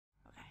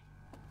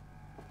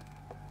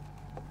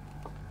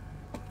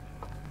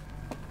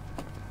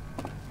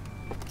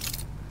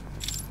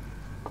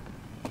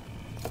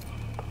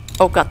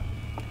Oh god.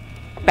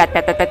 Bad,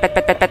 bad, bad, bad, bad,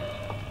 bad, bad, bad.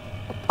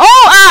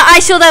 Oh, I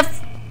should have...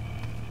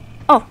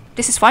 Oh,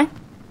 this is fine.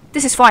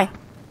 This is fine.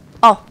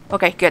 Oh,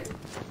 okay, good.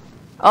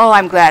 Oh,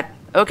 I'm glad.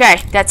 Okay,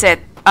 that's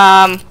it.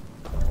 I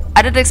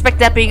didn't expect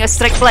that being a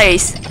strict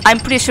place. I'm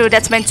pretty sure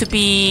that's meant to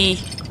be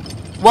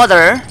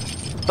water,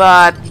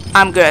 but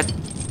I'm good.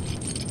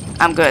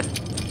 I'm good.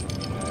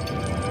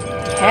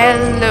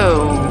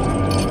 Hello.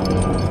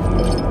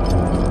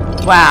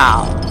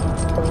 Wow.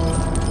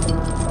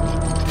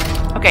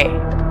 Okay,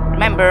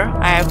 remember,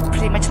 I have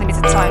pretty much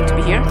limited time to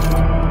be here.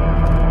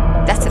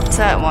 That's the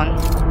third one.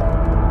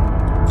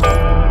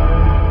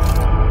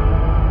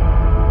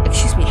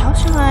 Excuse me, how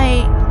should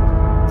I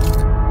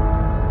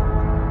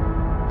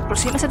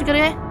proceed myself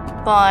together?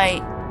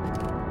 By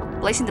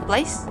placing the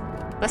place?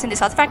 Placing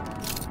this artifact?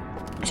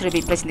 I should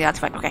be placing the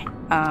artifact, okay.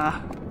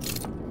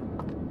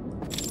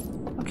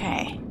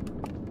 Okay.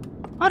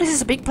 Oh, this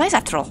is a big place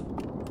after all.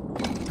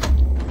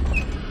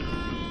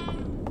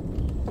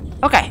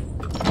 Okay.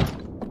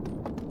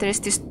 There is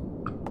this...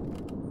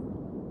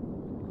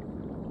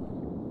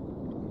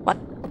 What?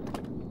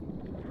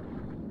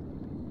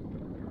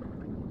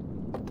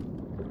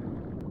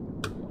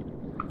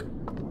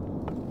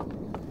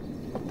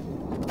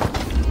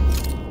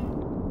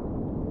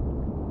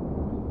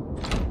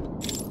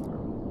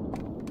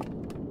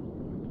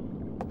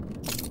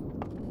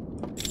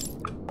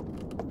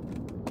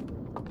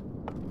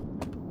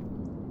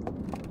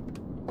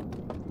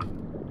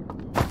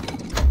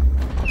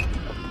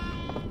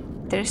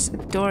 There's a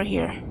door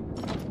here.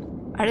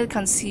 I really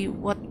can't see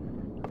what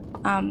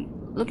I'm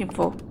looking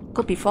for.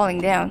 Could be falling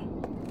down.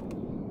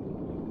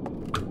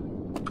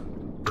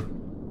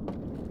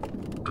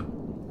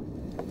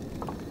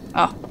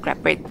 Oh,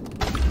 crap, wait.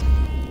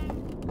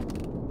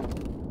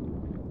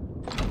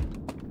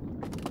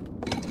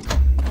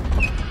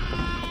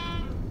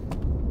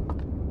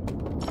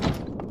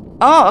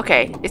 Oh,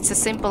 okay. It's as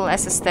simple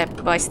as a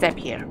step by step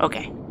here.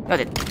 Okay,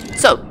 got it.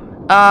 So,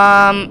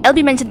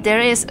 LB mentioned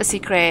there is a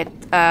secret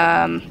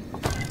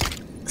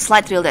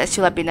slide reel that I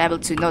should have been able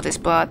to notice,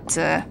 but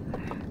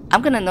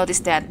I'm gonna notice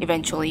that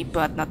eventually,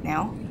 but not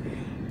now.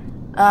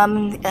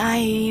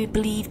 I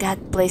believe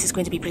that place is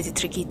going to be pretty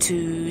tricky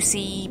to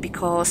see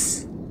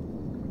because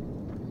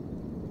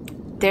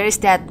there is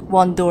that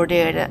one door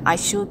there that I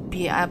should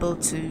be able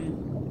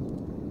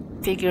to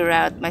figure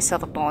out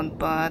myself upon,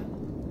 but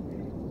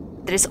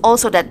there is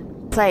also that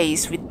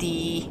place with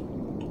the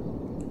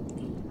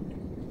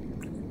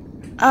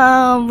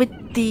what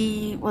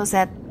was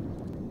that?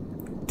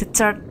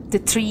 The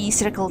tree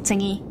circle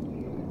thingy,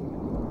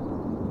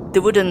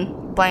 the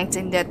wooden plank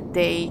thing that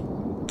they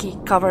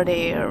cover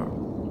their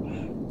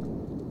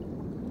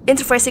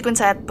interface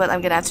sequence at, but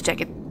I'm gonna have to check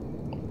it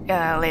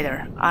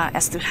later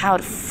as to how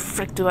the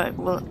frick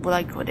will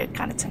I go there,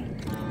 kind of thing.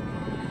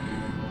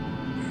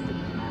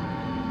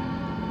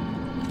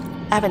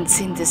 I haven't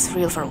seen this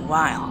reel for a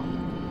while.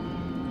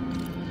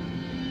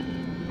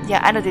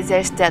 Yeah, I know that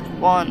there's that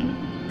one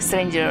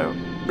stranger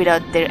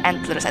without their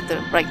antlers at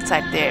the right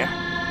side there.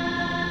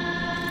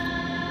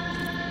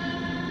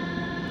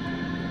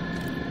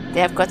 They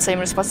have got some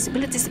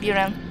responsibilities to be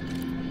around.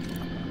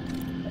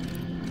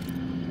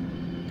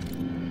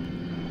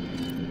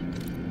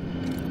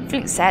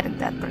 Feeling sad in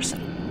that person.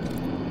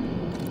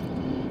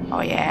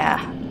 Oh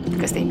yeah,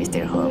 because they miss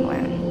their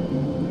homeland.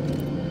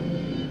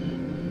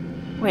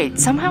 Wait,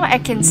 somehow I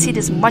can see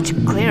this much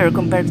clearer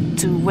compared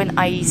to when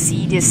I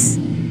see this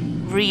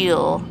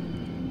reel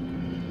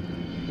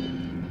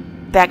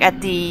back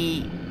at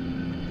the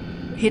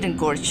Hidden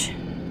Gorge.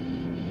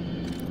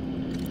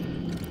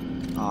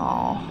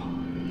 Oh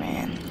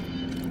man.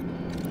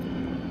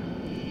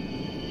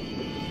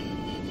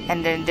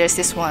 And then there's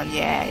this one.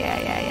 Yeah.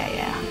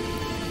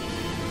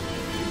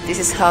 This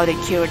is how they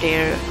cure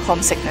their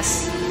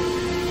homesickness.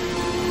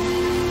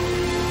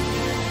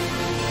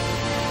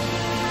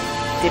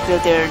 They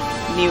build their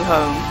new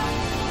home.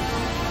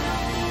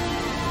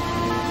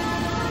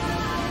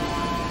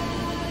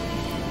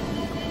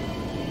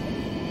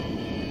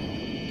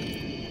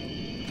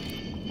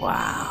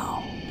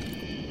 Wow.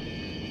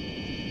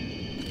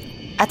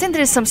 I think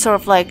there is some sort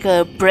of like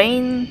a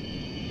brain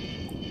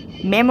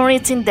memory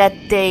thing that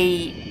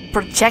they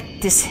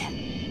project this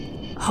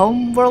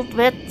home world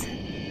with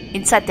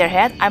inside their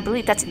head. I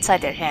believe that's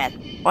inside their head,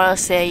 or I'll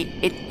say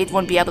it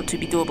won't be able to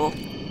be doable.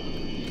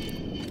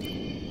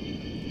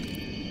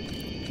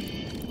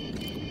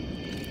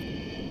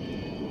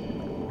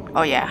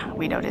 Oh yeah,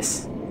 we know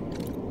this.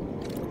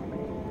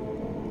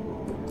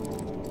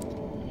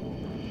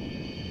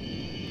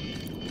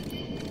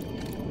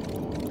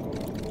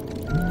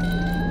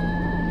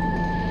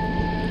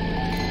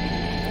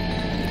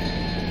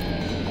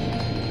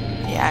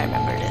 Yeah, I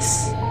remember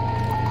this.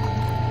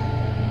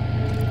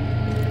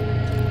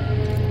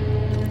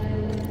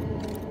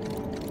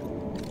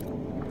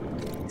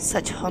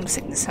 Such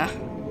homesickness, huh?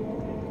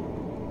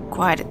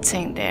 Quite a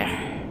thing there.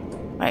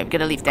 Alright, I'm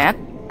gonna leave that.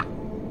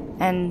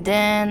 And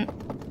then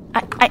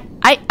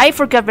I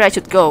forgot where I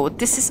should go.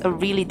 This is a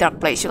really dark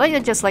place. Should I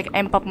just like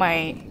amp up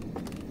my...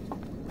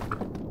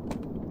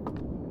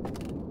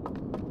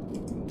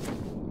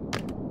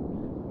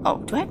 Oh,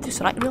 do I have to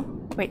select wheel?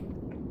 Wait.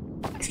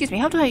 Excuse me,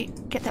 how do I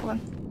get that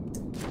one?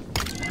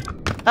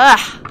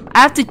 Ah, I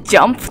have to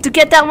jump to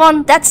get that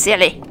one? That's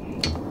silly.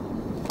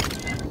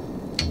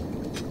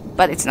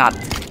 But it's not.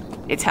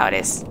 It's how it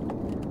is.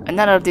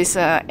 Another of this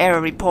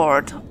error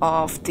report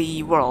of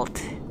the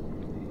world.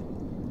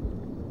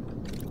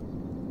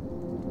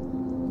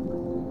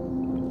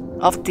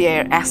 Of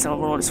their astral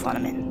world is what I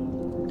mean.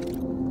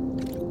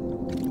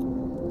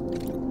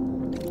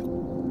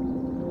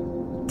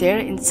 They're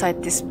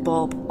inside this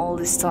bulb all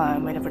this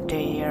time whenever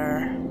they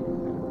are...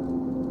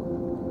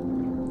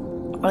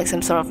 like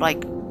some sort of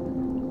like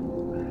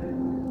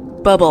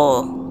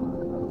bubble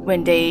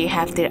when they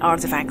have their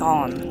artifact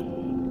on.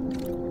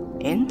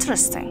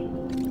 Interesting.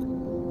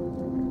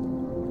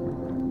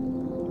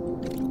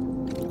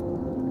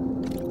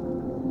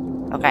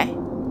 Okay.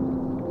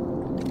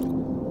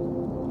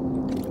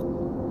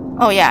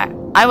 Oh yeah,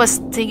 I was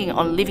thinking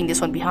on leaving this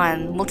one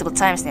behind multiple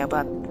times now,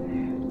 but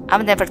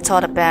I've never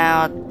thought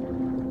about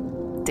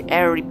the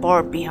error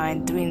report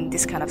behind doing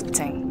this kind of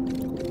thing.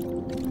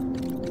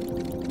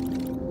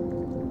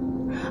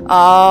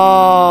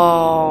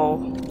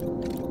 Oh.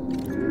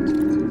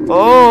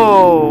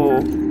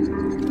 Oh.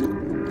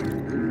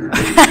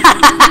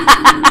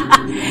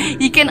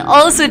 You can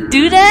also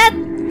do that?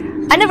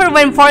 I never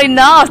went far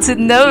enough to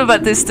know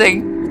about this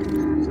thing.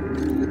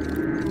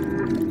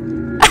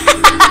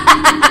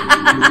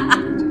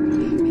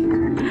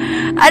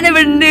 I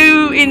never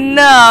knew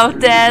enough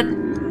that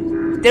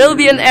there will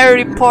be an error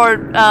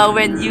report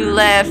when you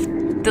left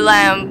the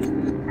lamp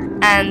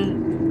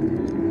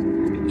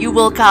and you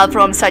woke out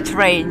from such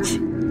range.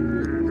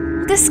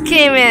 This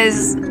game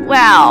is,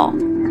 wow,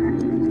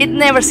 it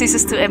never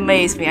ceases to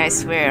amaze me, I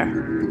swear.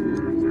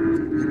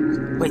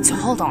 Wait, so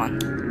hold on.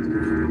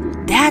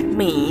 That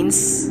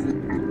means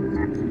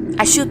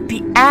I should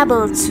be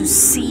able to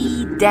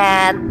see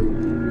that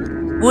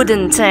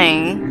wooden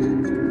thing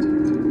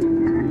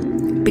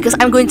because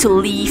I'm going to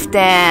leave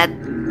that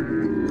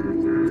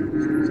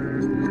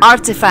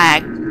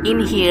artifact in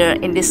here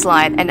in this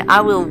slide, and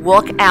I will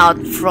walk out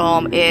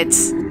from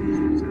its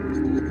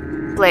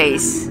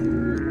place.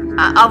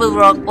 I will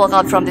walk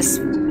out from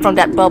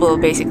that bubble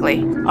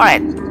basically.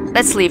 Alright,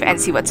 let's leave and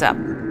see what's up.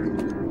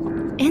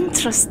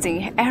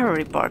 Interesting error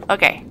report.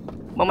 Okay,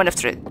 moment of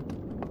truth.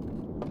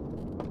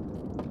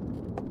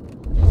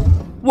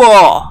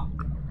 Whoa!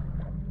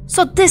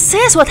 So this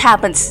is what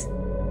happens.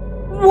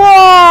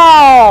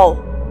 Whoa!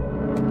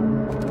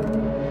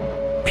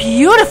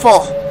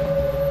 Beautiful!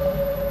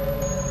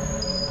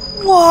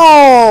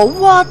 Whoa!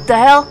 What the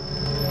hell?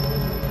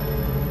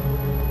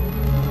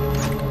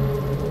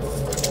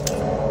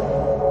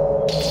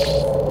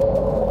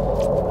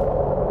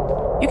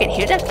 You can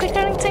hear that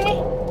flickering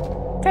thingy?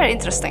 Very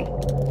interesting.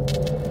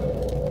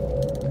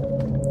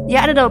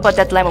 Yeah, I don't know about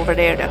that lamp over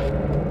there though.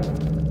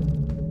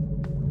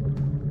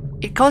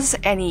 It causes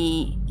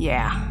any...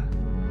 yeah.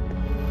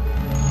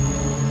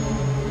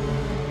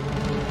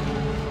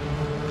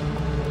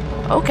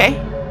 Okay.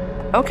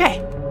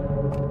 Okay.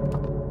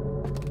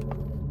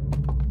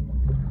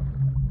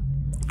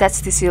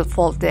 That's the seal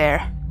fault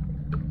there.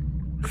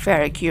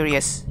 Very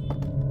curious.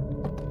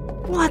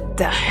 What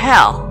the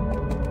hell?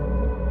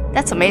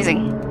 That's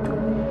amazing.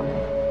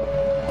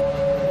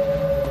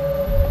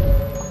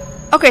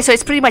 Okay, so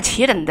it's pretty much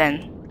hidden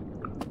then.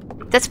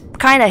 That's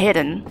kinda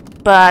hidden,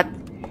 but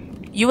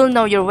you will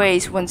know your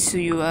ways once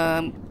you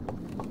okay.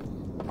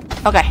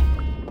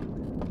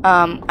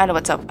 I know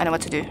what's up. I know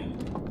what to do.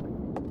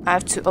 I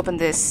have to open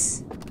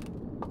this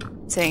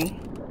thing.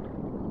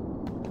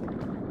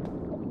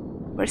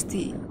 Where's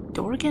the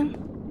door again?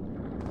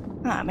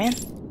 Ah, man.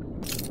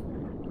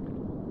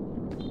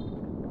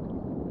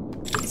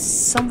 It's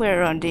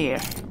somewhere around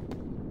there.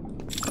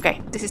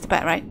 Okay, this is the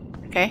path, right?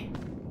 Okay.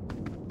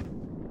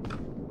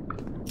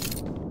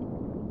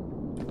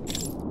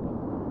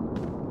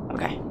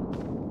 Okay.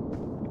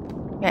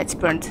 Yeah, it's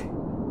burnt.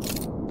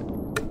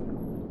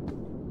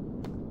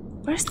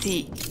 Where's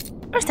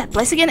that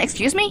place again?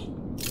 Excuse me?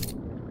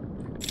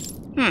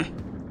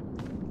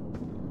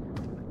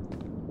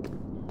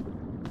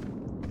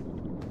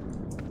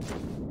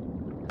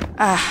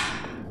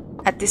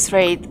 At this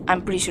rate,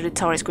 I'm pretty sure the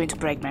tower is going to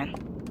break, man.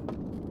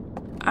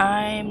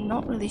 I'm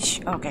not really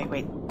sure. Okay,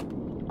 wait.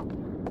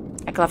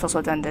 I could have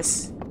also done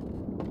this.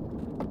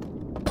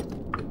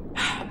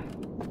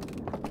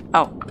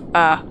 Oh,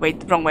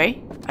 wait, wrong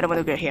way. I don't want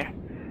to go here.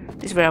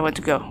 This is where I want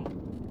to go.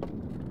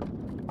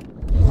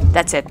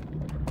 That's it.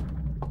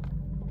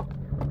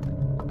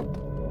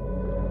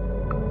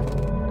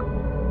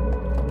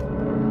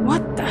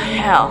 What the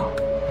hell?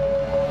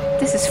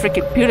 This is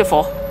freaking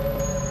beautiful.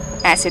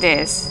 As it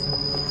is.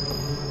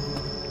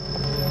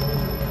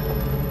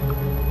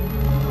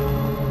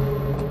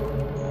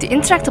 The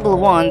intractable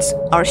ones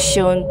are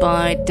shown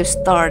by the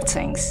star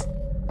things.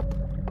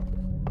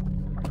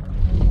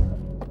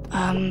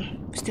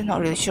 Still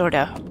not really sure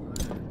though.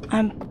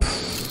 I'm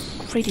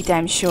pretty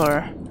damn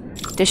sure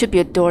there should be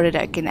a door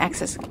that I can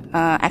access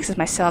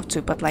myself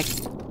to, but like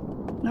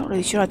not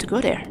really sure how to go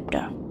there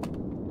though.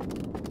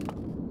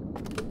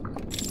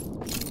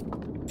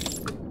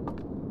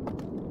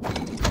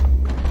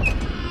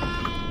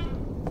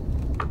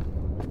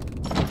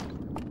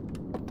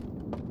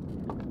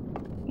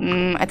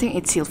 I think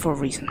it's sealed for a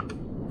reason.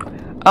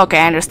 Okay,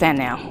 I understand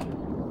now.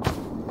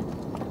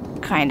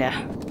 Kinda.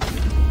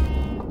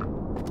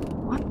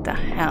 What the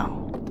hell?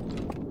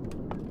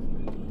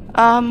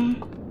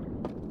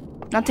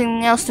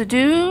 Nothing else to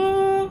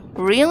do?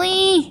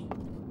 Really?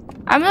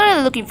 I'm not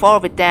really looking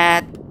forward with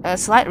that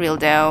slide reel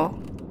though.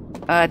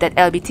 That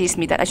LB teased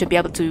me that I should be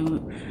able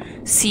to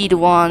see the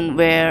one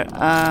where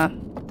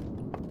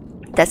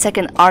that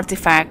second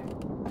artifact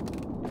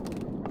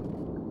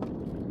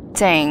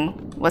thing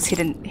was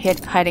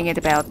hiding it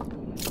about.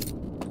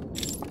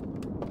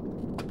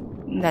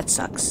 That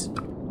sucks.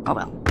 Oh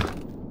well.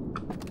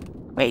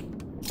 Wait.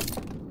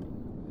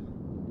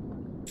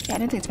 Yeah, I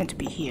don't think it's meant to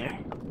be here.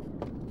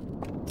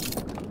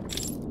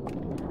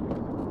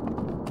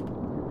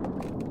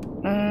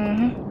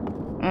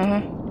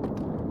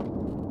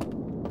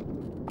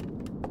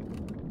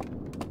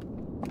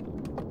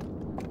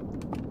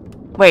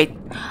 Wait.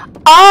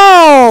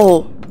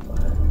 Oh!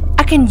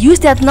 I can use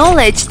that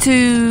knowledge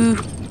to...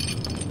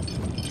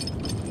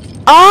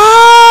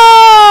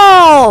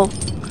 Oh!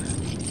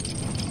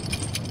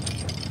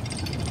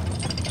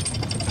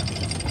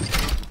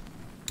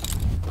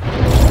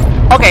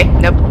 Okay,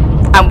 nope.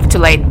 I'm too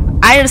late.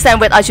 I understand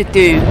what I should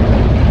do.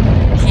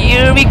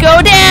 Here we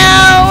go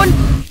down!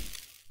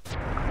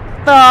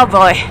 Oh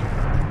boy.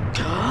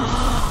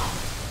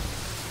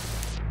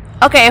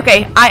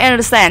 Okay, I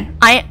understand.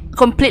 I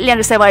completely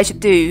understand what I should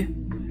do.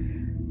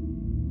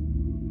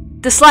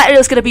 The slide reel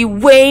is gonna be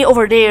way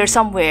over there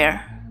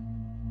somewhere.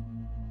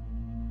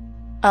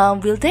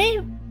 Will they?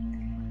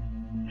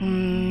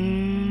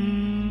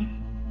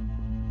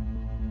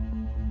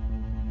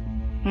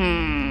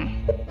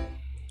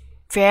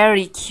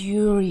 Very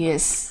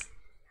curious.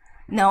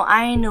 Now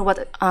I know what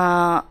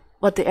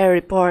the error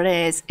report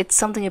is. It's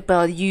something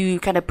about you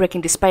kind of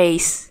breaking the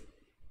space.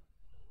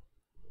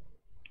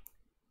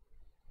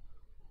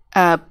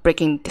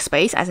 Breaking the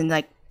space, as in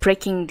like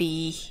breaking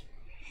the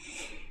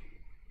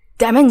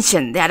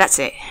dimension. Yeah, that's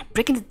it.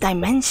 Breaking the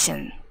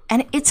dimension,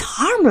 and it's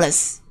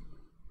harmless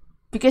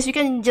because you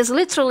can just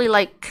literally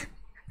like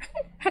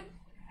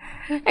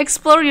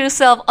explore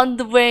yourself on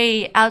the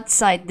way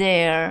outside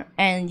there,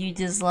 and you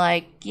just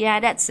like, yeah,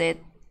 that's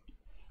it.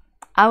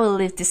 I will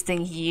leave this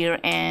thing here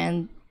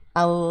and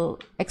I will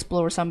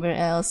explore somewhere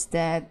else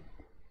that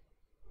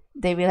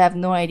they will have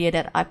no idea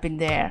that I've been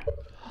there.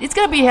 It's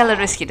gonna be hella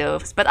risky though,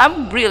 but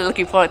I'm really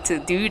looking forward to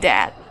do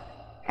that.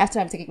 After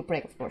I'm taking a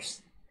break, of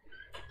course.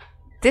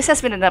 This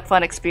has been a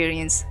fun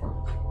experience.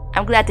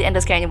 I'm glad the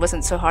Endless Canyon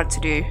wasn't so hard to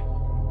do.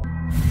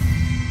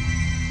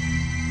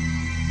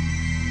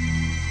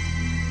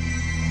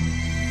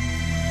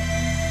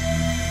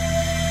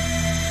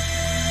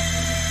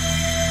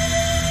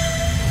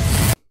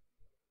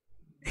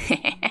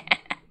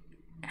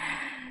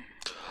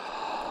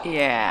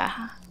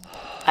 Yeah,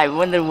 I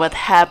wonder what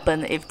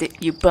happened if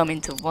you bump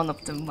into one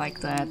of them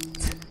like that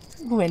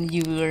when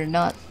you were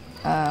not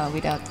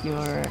without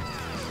your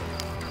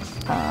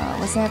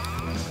what's that?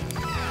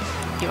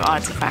 Your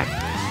artifact.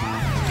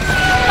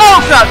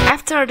 Oh god!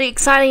 After the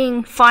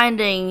exciting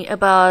finding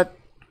about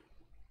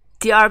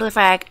the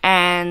artifact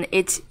and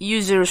its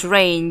user's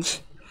range,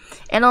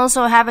 and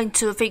also having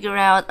to figure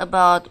out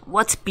about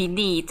what's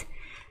beneath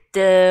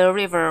the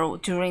river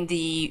during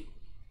the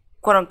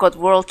quote-unquote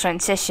world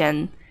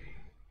transition,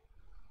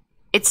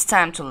 it's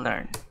time to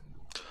learn.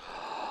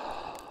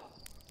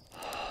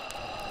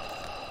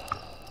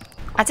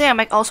 I think I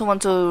might also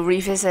want to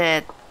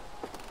revisit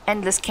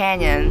Endless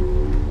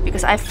Canyon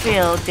because I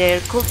feel there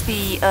could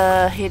be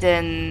a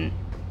hidden...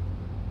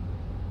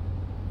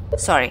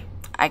 Sorry,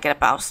 I gotta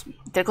pause.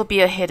 There could be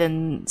a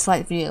hidden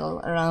slide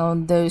reel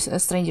around those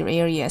stranger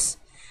areas.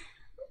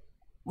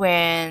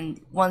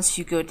 Once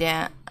you go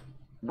down,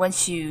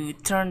 once you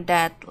turn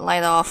that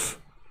light off,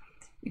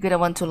 you're gonna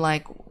want to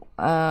like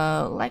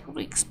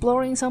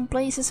exploring some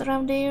places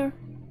around there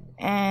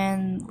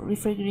and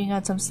refiguring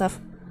out some stuff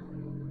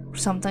or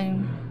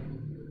something.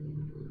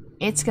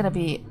 It's gonna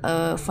be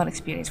a fun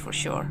experience for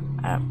sure.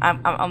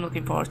 I'm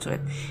looking forward to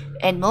it.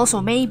 And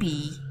also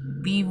maybe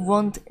we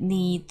won't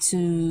need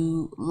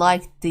to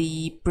like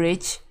the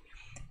bridge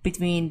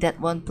between that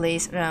one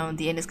place around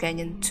the Endless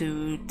Canyon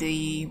to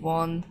the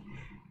one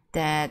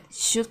that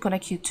should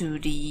connect you to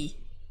the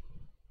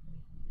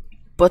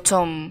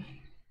bottom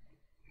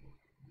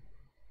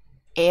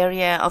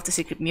area of the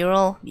secret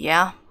mural.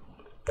 Yeah,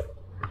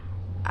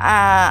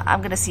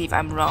 I'm gonna see if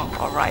I'm wrong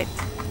or right.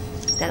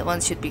 That one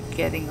should be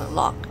getting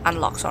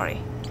unlocked, sorry.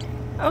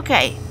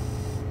 Okay,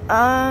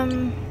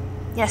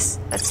 yes,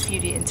 let's view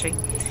the entry.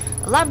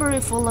 A library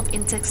full of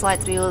intake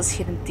slide reels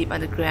hidden deep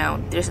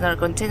underground. There's another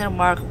container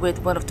marked with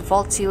one of the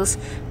vault seals,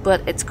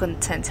 but its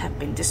contents have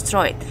been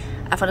destroyed.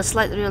 I found a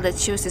slide reel that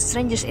shows the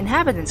strangest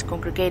inhabitants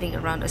congregating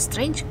around a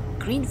strange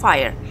green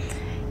fire.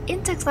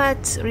 Intake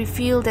slides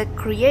reveal the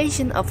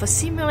creation of a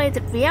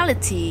simulated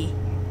reality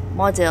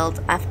modeled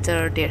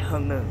after their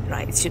home moon.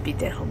 Right, it should be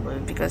their home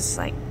moon because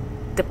like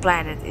the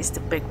planet is the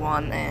big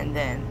one, and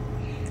then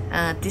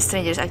these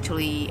strangers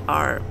actually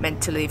are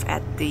meant to live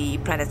at the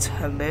planet's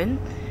home moon.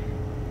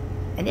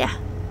 And yeah,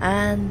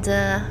 and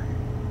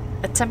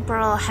a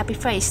temporal happy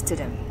face to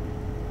them,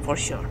 for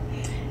sure.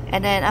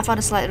 And then I found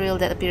a slide reel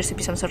that appears to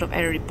be some sort of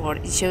error report.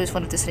 It shows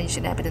one of the strange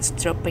inhabitants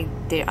dropping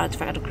their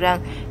artifact on the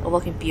ground or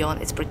walking beyond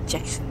its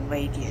projection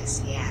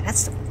radius. Yeah,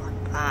 that's the fun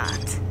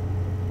part.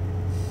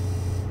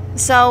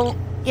 So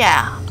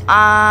yeah,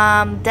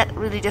 that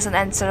really doesn't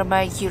answer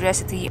my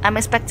curiosity. I'm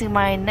expecting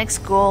my next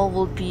goal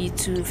will be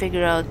to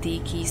figure out the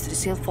keys to the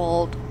seal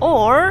vault,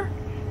 or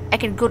I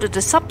can go to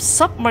the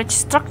submerged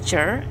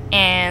structure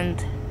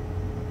and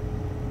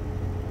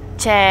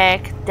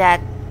check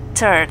that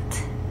third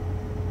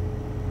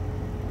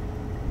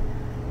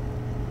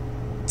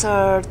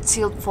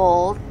sealed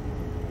vault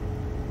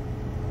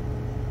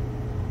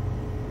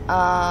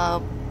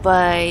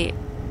by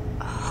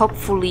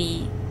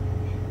hopefully,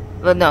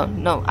 well,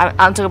 no,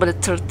 I'm talking about the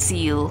third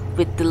seal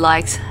with the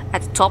lights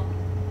at the top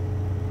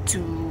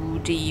to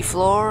the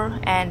floor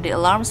and the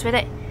alarms with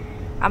it.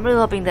 I'm really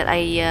hoping that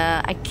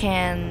I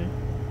can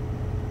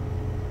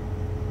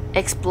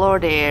explore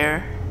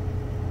there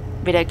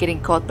without getting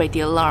caught by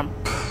the alarm.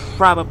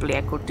 Probably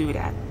I could do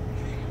that.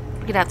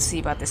 We're gonna have to see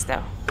about this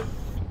though.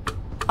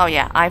 Oh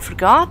yeah, I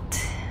forgot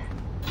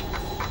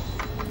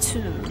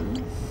to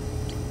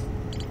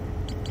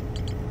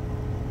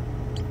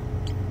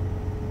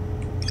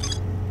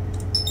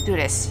do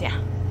this, yeah.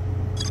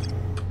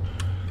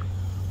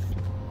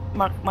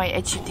 Mark my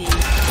HUD,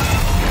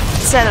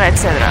 etc,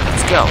 etc.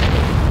 Let's go.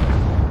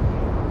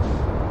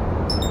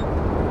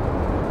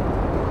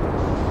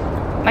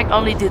 Like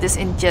only do this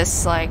in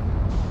just like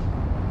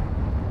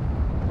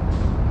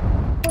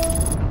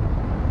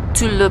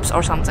 2 loops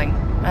or something.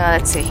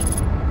 Let's see.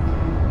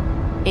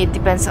 It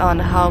depends on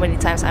how many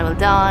times I will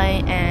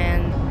die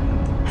and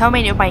how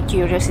many of my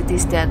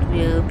curiosities that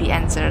will be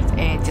answered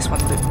in just 1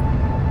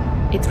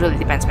 loop. It really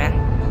depends,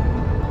 man.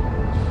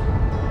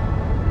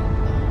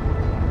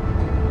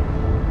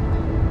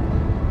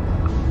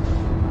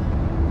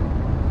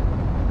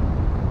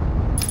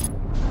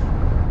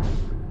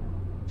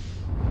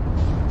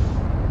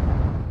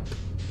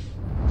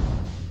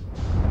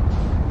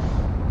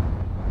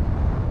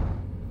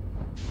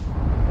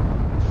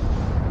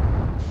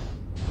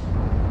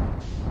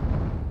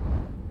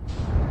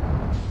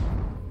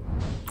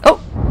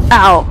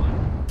 Ow!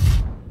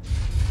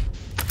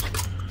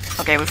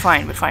 Okay, we're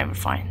fine.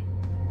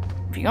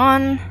 Moving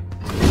on.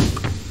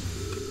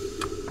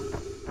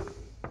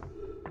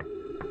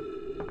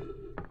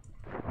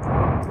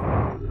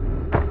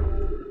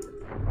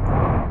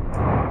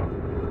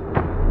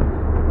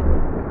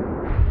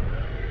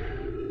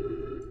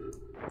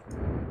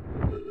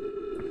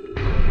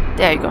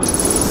 There you go.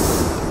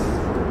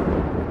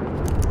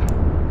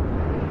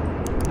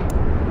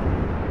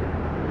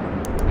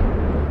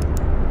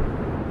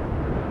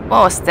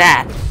 What was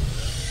that?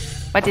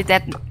 Why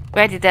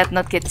did that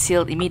not get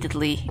sealed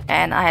immediately?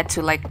 And I had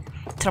to like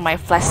turn my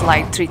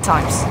flashlight 3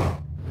 times.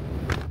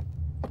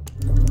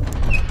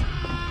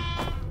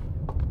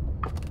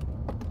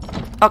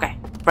 Okay,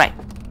 right.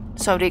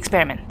 So the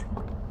experiment.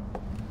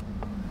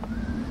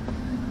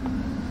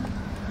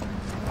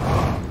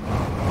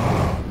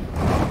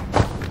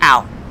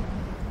 Ow.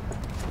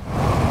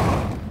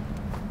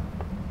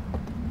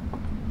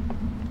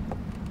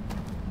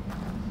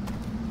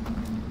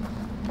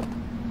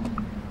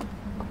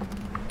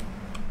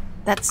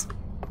 That's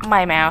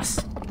my mouse.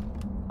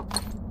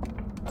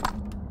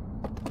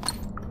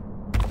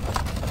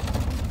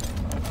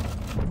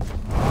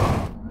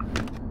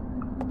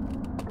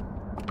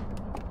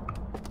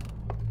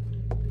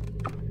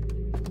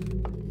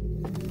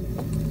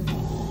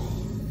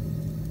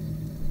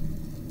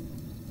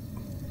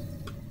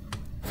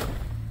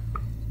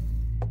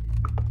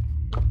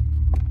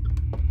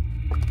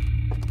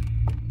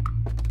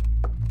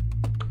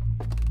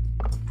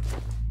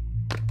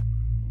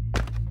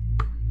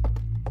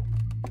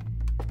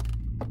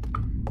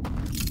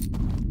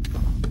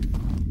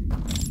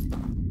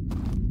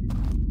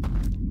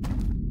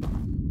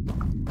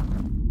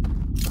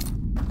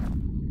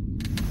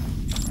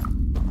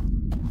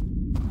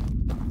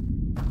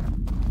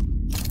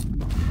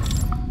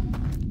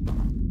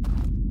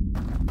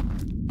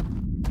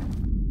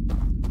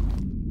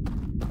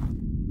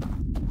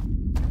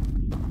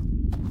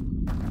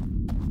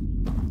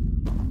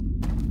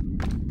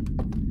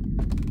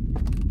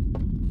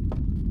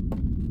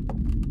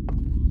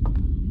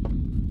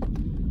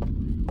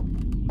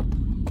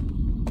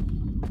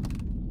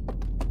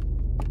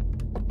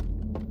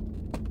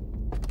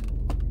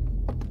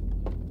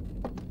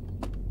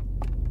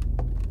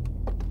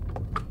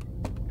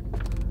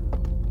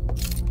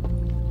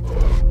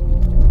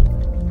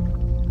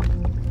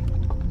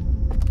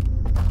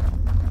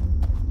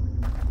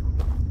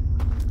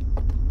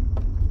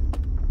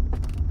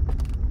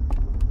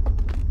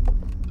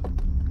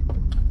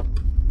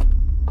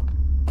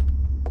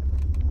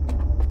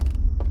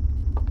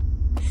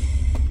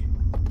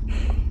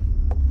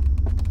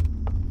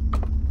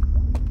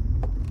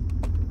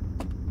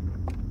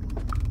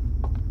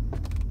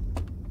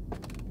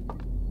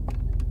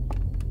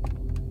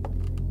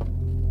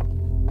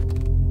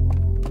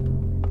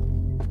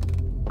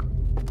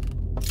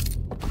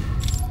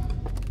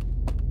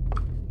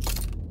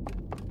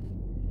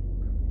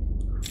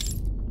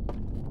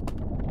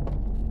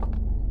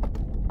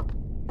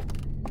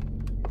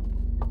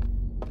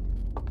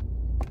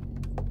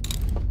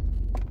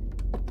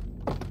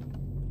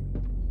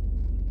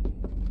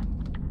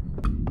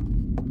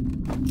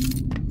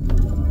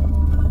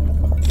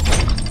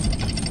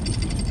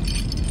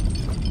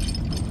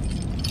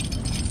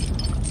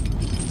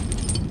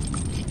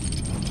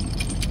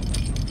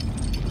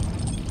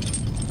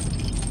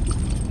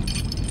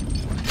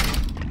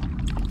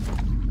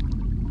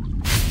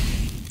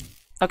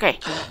 Okay,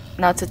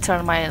 now to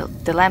turn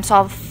the lamps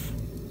off.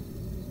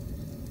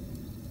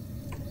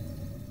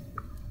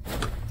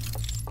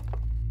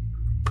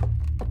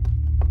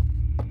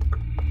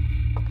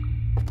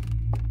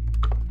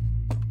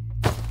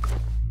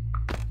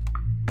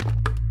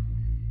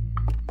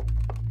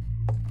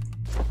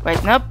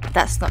 Wait, nope,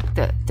 that's not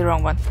the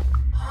wrong one.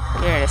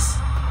 Here it is.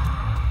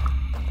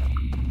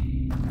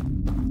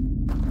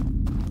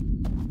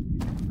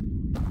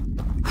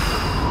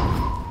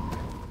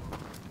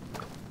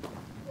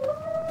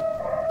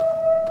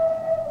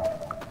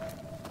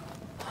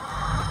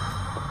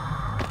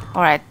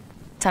 Alright,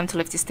 time to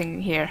lift this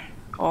thing here.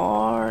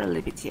 Or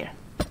leave it here.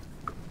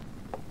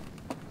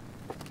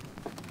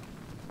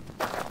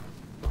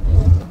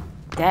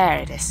 There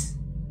it is.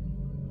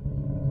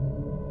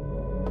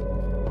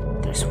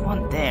 There's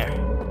one there.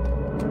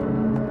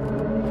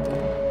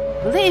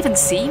 Will they even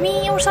see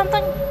me or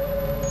something?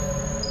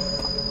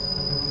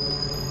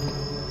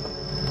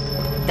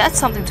 That's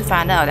something to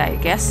find out, I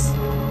guess.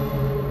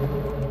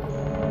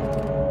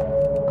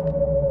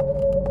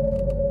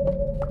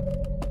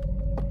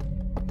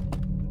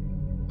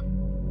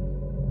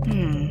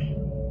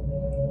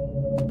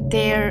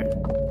 Their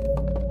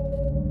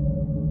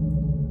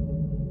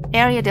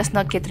area does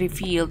not get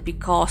revealed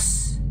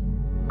because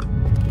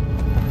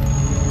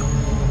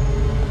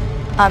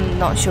I'm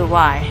not sure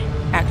why,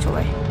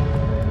 actually.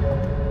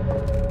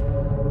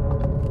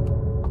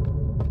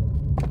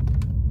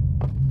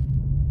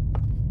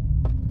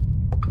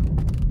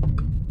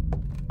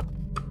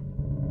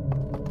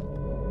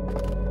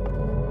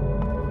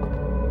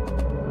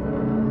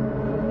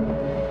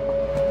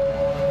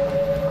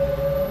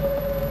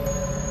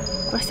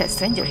 Where's that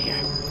stranger here?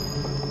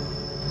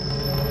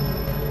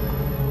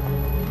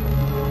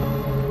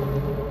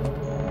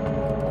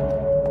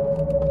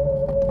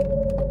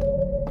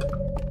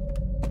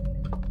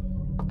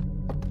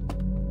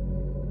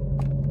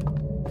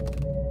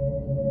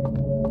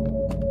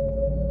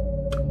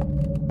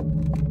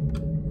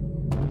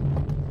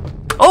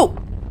 Oh!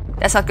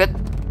 That's not good.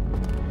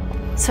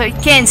 So he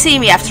can't see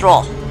me after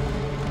all.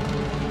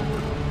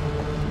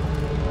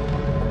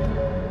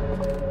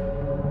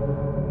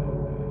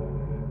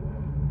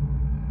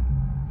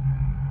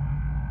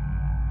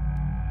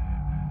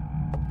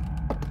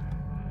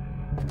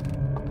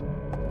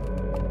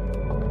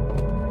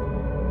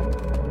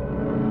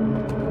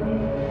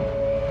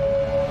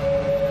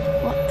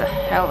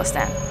 Hell was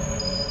that?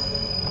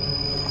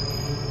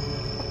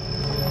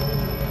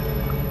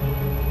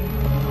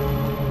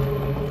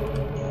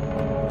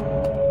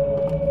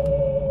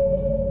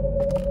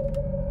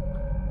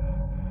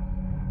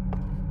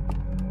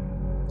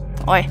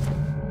 Oi.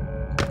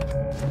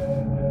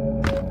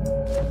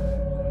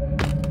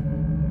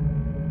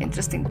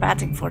 Interesting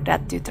batting for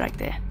that dude right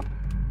there.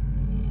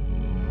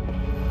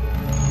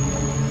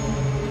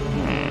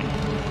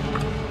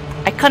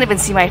 I can't even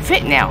see my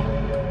feet now.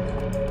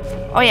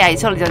 Oh yeah, you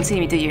totally don't see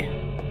me, do you?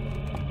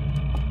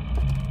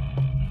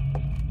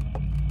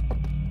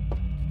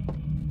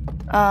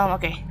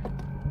 Okay.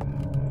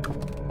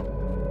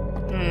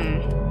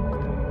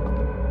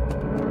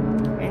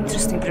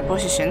 Interesting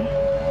preposition.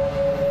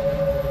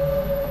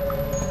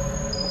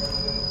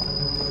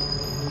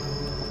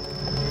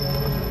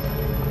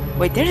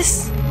 Wait,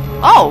 there's...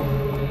 Oh!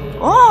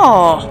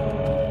 Oh!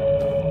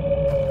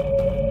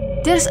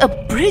 There's a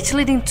bridge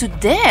leading to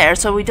there,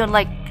 so we don't,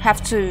 like,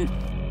 have to...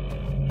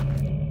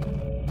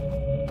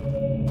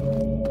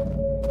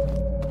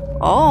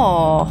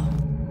 Oh.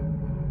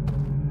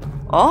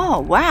 Oh,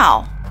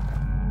 wow.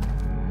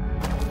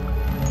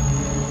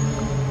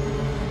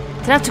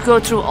 Don't have to go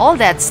through all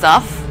that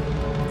stuff.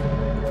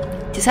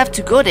 Just have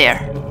to go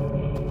there.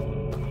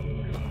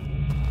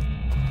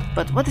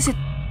 But what does it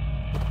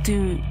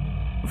do?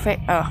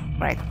 Oh,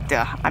 right.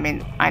 Duh. I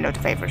mean, I know the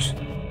favors.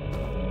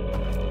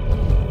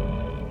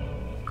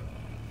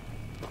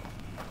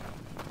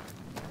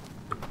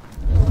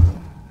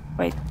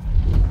 Wait.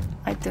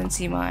 I don't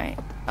see my...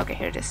 Okay,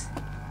 here it is.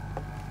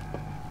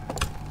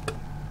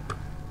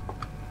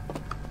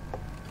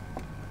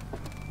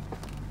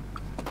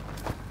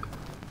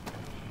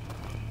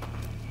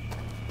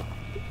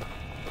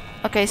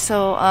 Okay,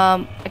 so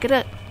I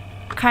gotta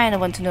kind of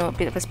want to know a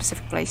bit of a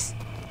specific place.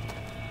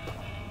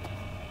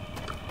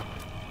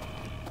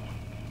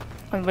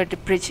 And where the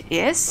bridge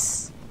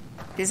is?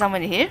 Is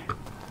someone here?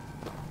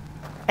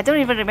 I don't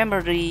even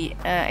remember the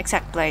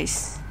exact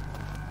place.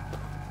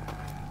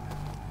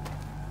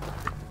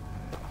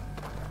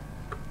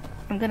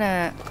 I'm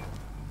gonna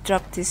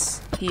drop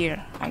this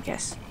here, I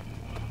guess.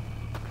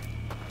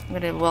 I'm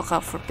gonna walk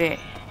up for a bit.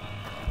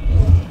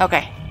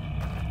 Okay.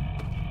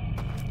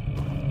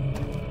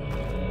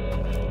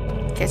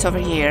 It's over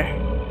here.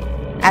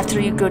 After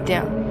you go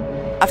down,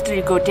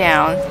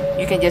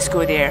 you can just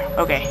go there.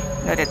 Okay,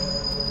 noted.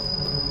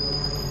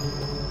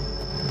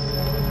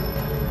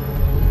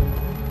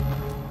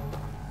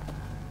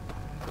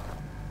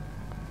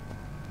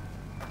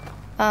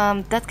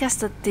 That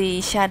casted the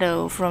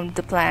shadow from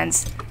the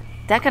plants.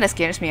 That kinda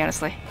scares me,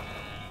 honestly.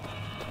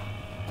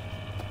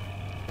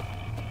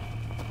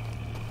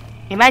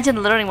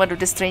 Imagine luring one of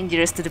the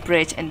strangers to the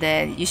bridge and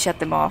then you shut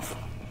them off.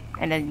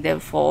 And then they'll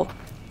fall.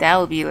 That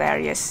would be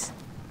hilarious.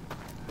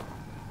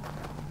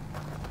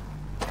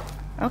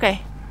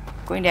 Okay,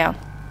 going down.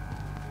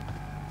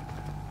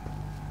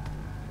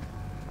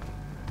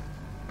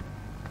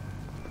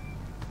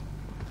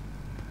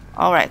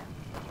 Alright.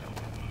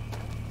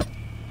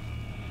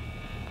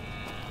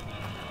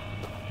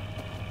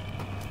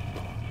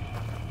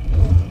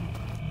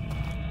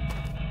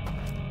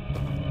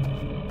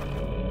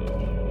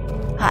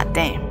 Ah,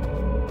 damn.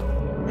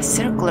 A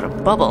circular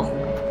bubble.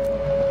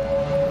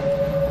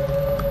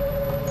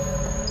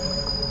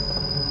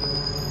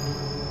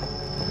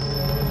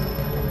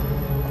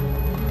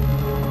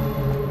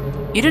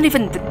 You don't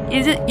even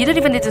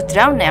need to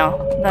drown now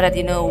that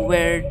you know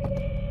where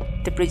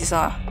the bridges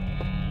are.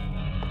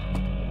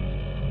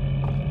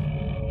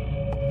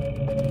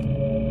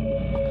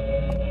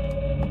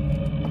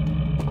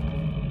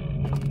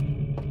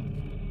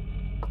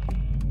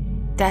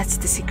 That's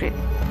the secret.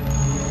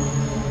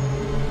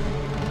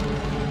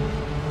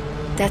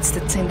 That's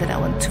the thing that I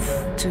want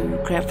to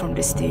grab from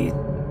this dude.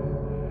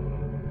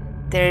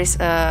 There's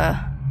a...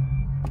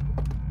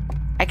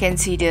 I can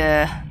see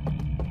the...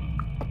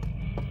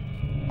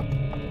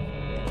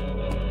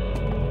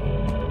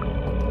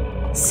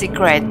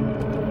 secret.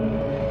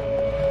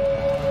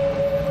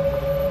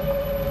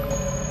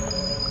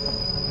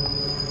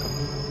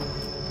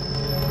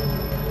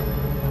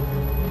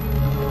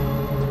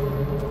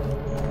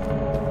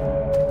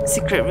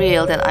 Secret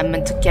reel that I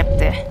meant to keep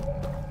there.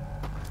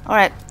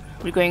 Alright,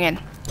 we're going in.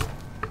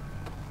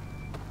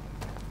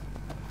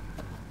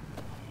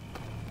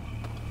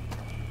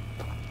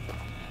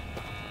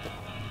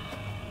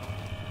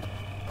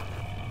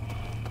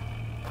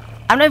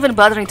 I'm not even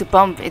bothering to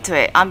bump into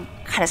it. I'm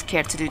kinda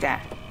scared to do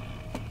that.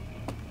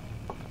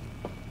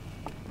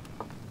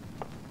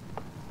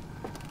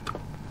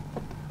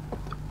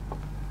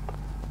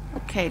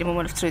 Okay, the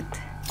moment of truth.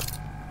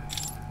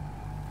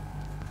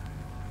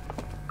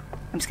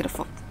 I'm just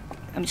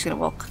gonna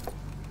walk.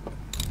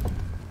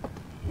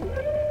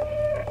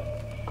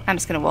 I'm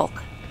just gonna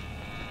walk.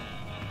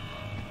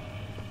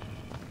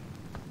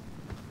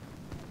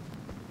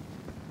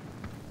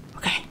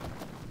 Okay.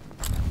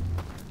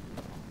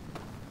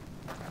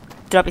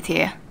 Drop it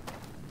here.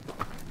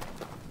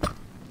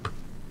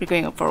 We're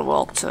going up for a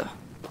walk too.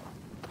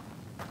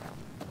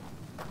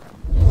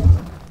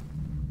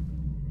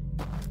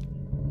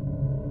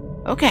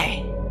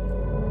 Okay.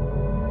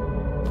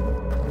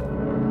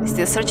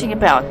 Still searching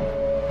about.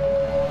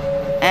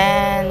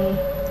 And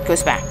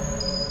goes back.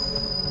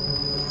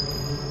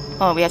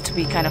 Oh, we have to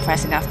be kind of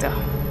fast enough though.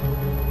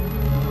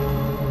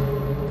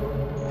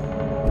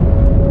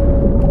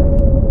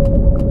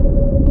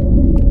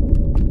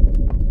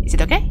 Is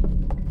it okay?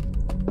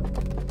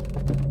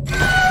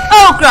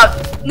 Oh crap!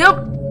 Nope!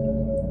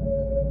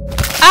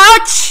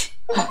 Ouch!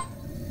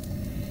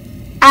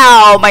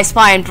 Ow, my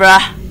spine,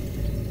 bruh.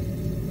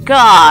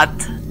 God,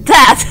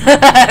 that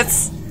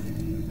hurts!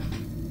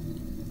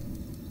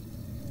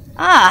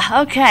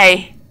 Ah,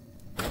 okay.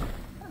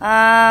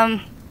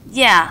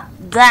 Yeah,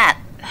 that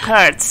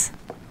hurts.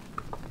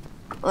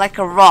 Like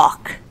a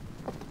rock.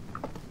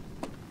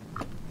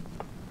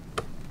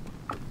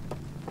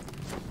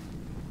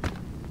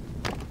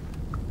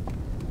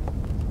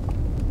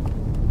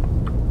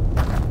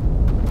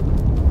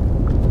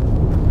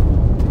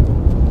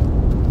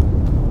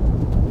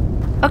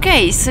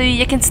 Okay, so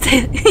you can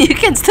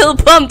still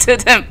bump to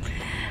them,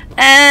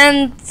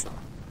 and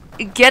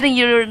getting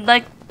your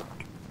like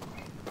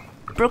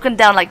broken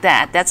down like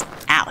that's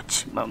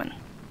ouch moment.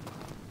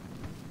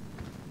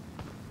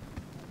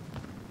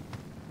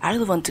 I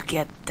really want to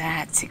get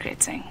that secret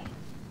thing.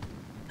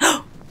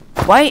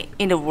 Why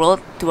in the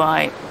world do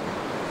I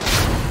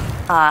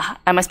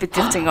must be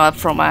drifting off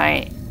from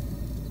my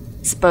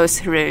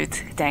supposed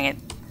route, dang it.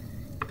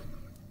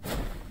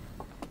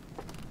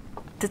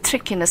 The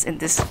trickiness in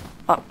this.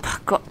 Oh,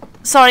 God.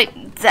 Sorry,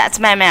 that's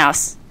my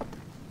mouse.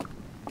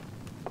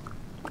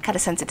 Kinda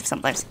sensitive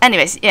sometimes.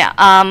 Anyways, yeah,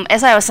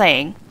 as I was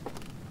saying,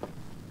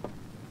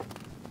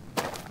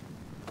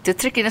 the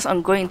trickiness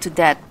on going to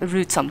that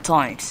route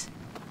sometimes.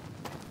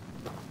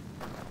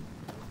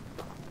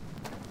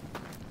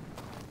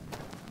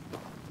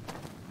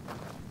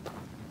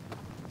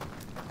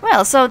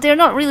 Well, so they're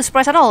not really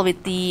surprised at all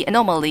with the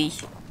anomaly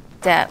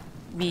that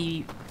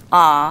we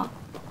are.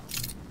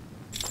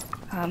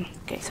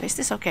 Okay, so is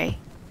this okay?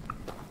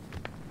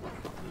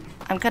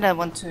 I'm kinda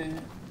want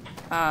to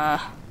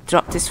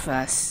drop this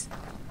first.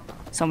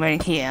 Somewhere in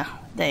here.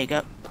 There you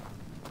go.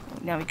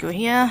 Now we go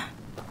here.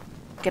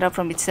 Get up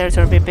from its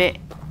territory a bit.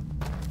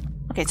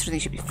 Okay, shooting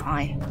should be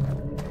fine.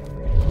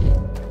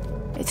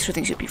 Its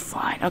shooting should be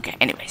fine. Okay,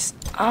 anyways.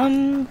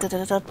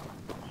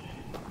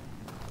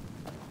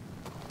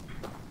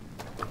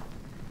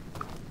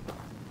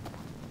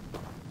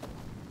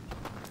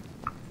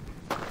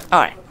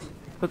 Alright.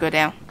 We'll go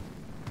down.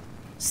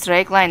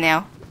 Straight line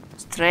now.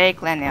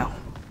 Straight line now.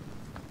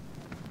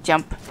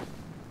 Jump.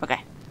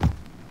 Okay.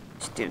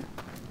 Just do.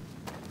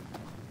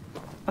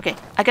 Okay,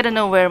 I gotta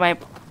know where my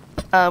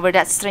where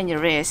that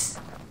stranger is.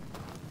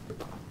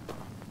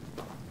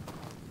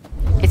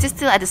 Is it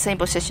still at the same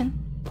position?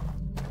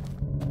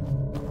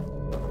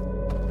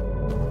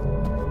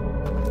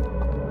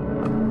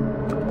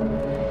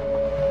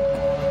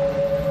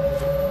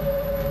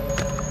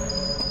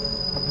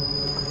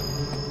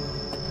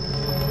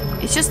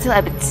 It's just still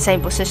at the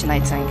same position, I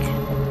think.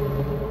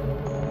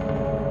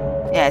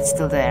 Yeah, it's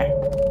still there.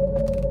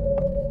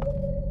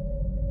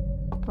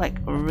 Like,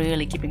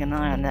 really keeping an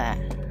eye on that.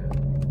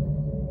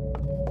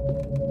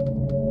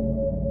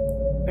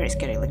 Very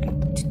scary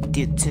looking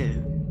dude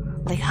too.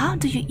 Like, how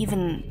do you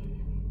even...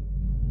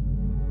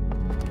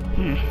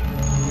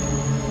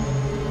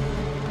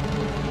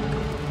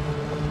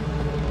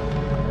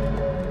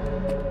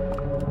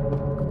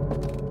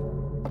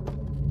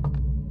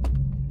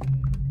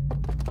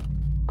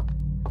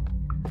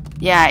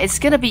 Yeah, it's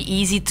gonna be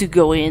easy to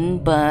go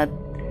in, but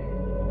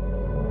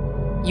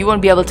you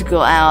won't be able to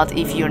go out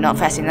if you're not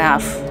fast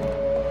enough.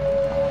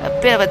 A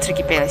bit of a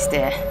tricky place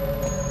there.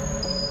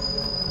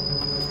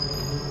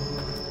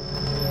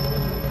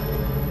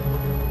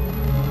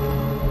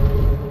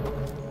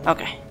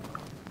 Okay.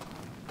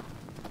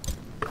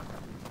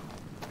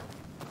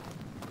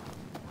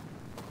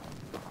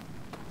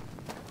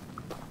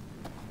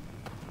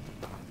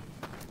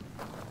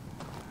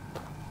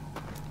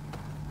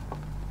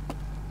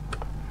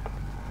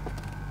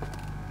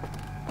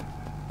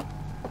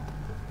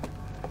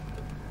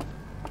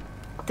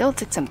 They'll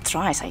take some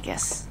tries, I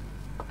guess.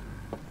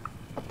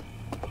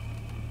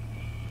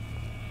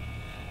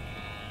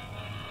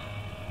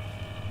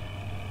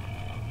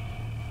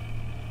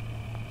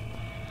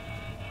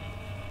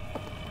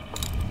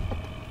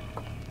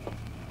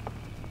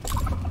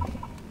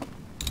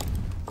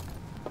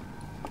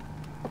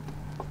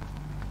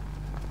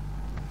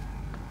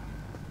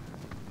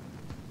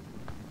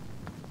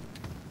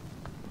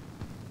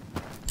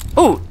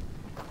 Oh!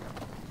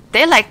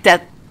 They like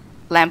that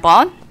lamp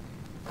on.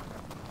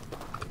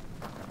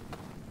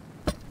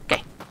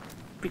 Okay.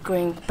 We're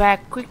going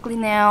back quickly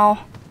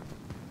now.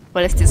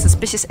 Well, it's still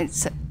suspicious and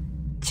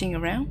searching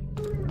around.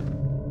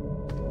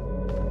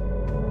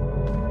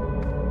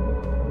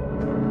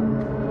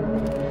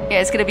 Yeah,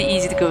 it's gonna be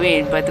easy to go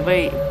in, but the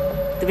way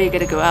you're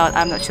gonna go out,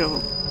 I'm not sure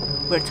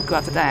where to go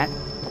after that.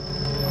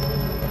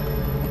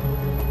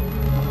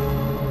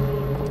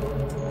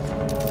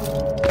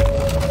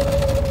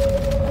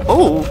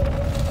 Oh!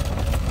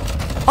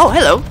 Oh,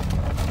 hello!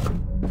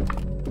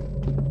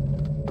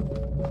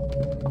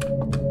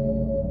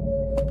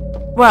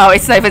 Wow,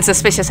 it's not even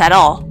suspicious at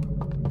all.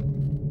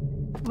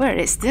 Where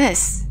is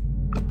this?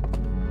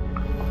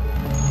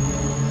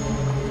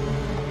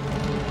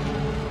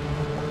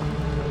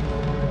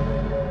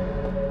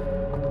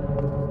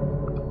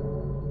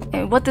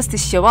 And what does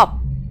this show up?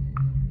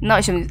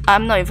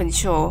 I'm not even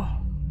sure.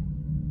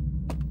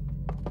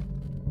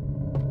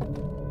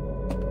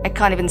 I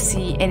can't even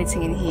see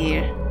anything in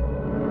here.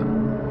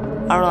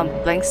 All on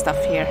blank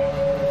stuff here.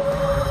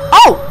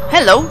 Oh!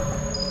 Hello!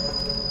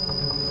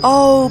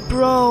 Oh,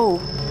 bro!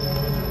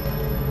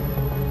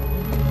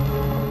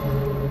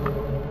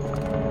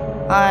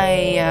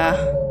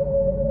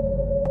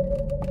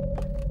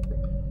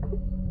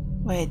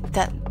 Wait,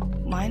 that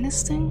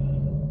minus thing?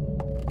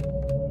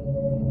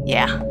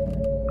 Yeah.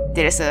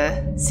 There's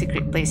a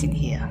secret place in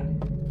here.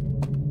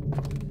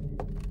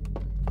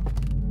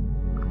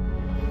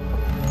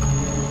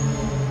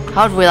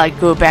 How will I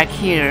go back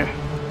here?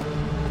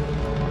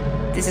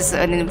 This is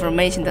an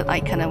information that I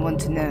kinda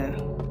want to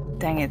know.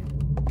 Dang it.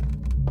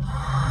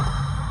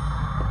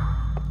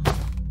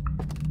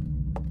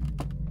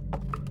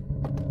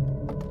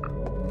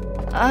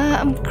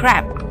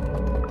 Crap.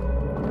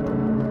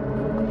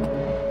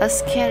 A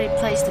scary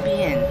place to be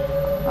in,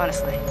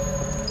 honestly.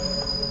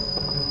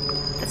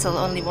 That's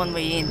only one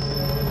way in,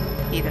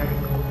 either.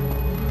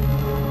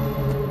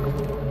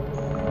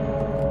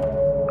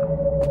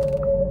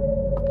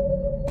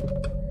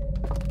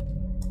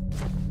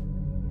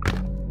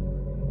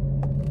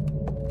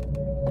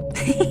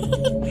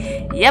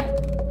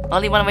 Yep,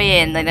 only one way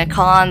in, and I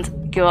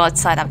can't go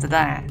outside after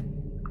that.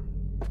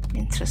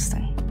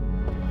 Interesting.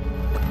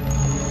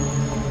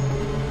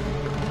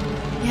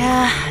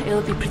 Yeah,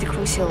 it'll be pretty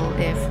crucial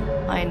if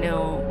I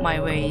know my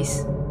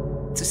ways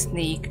to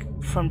sneak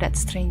from that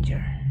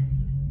stranger.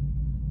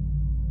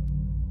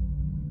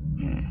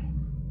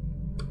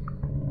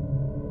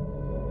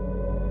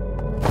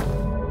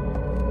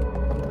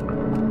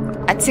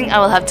 I think I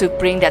will have to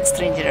bring that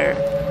stranger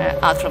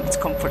out from its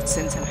comfort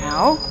zone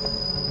somehow.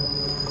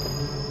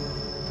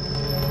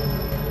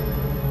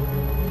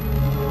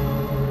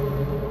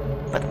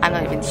 But I'm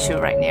not even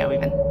sure right now,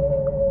 even.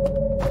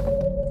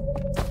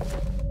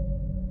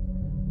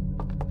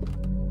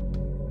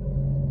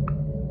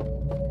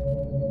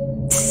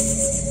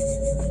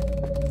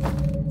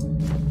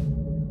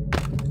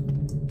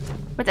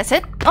 But that's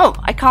it? Oh,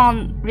 I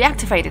can't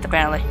reactivate it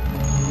apparently.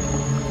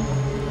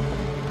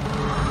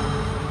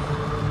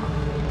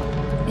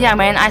 Yeah,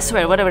 man, I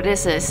swear, whatever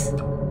this is,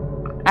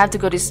 I have to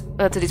go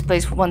to this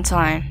place one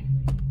time.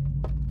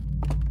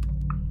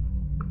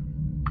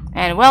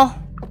 And well,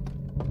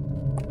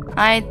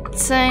 I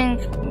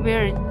think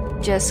we're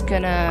just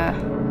gonna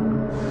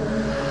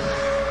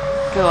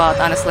go out,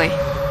 honestly.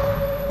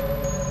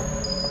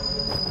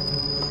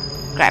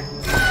 Crap.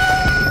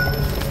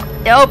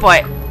 Oh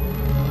boy.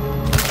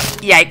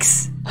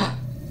 Yikes.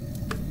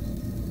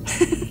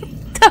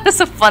 That was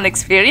a fun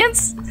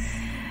experience.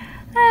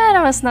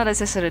 That was not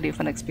necessarily a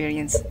fun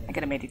experience. I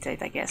gotta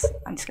meditate, I guess.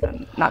 I'm just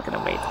not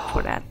gonna wait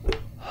for that.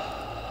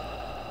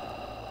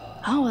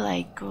 How will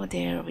I go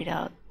there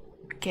without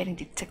getting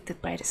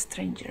detected by the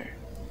stranger?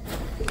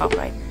 Oh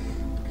right,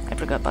 I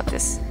forgot about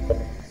this.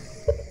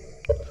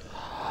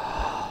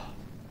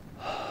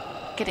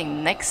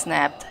 Getting neck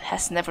snapped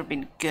has never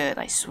been good,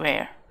 I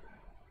swear.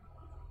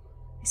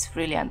 It's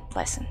really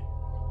unpleasant.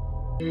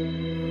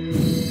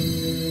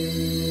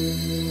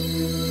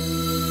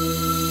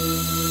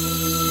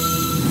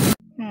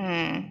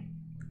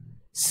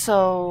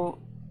 So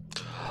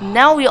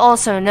now we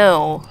also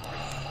know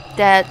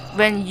that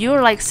when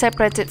you're like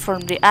separated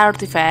from the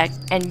artifact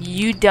and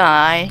you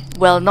die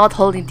while not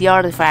holding the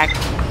artifact,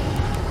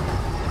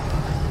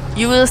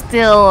 you will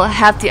still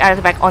have the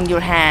artifact on your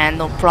hand,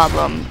 no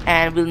problem,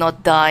 and will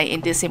not die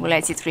in the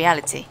simulated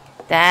reality.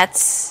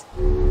 That's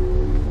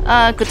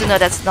good to know.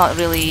 That's not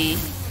really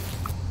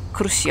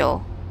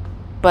crucial,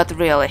 but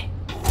really,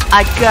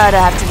 I gotta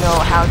have to know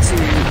how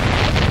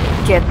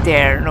to get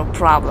there, no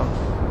problem.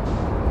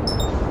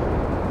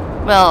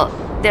 Well,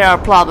 there are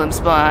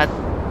problems, but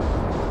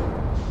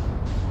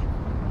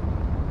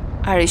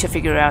I really should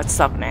figure out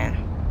stuff, man.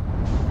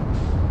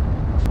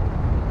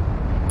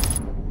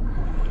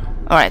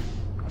 Alright.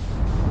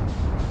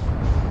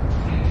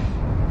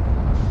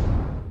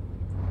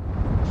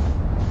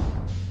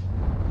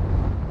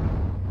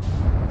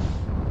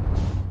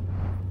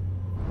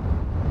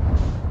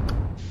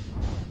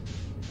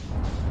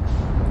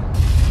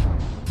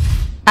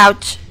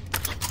 Ouch.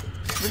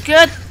 We're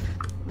good.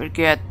 We're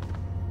good.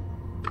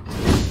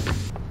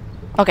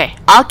 Okay,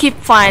 I'll keep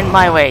finding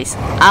my ways.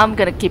 I'm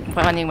gonna keep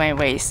finding my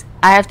ways.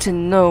 I have to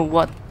know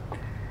what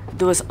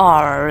those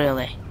are,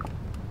 really.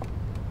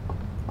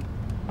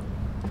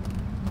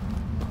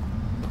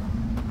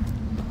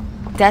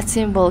 That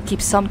symbol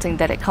keeps something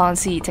that I can't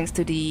see thanks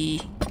to the...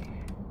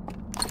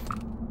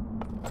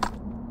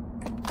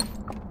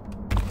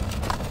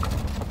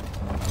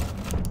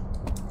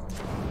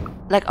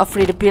 lack of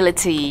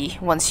readability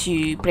once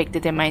you break the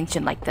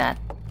dimension like that.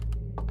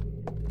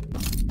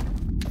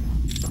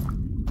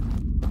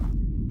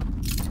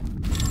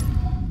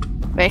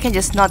 But I can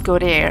just not go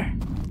there.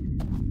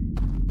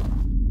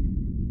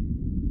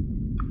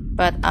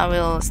 But I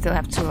will still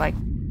have to like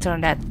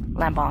turn that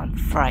lamp on.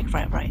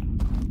 Right.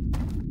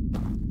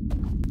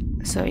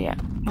 So yeah.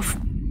 Oof.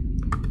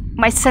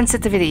 My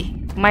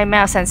sensitivity, my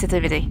mouse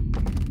sensitivity,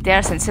 they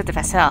are sensitive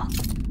as hell.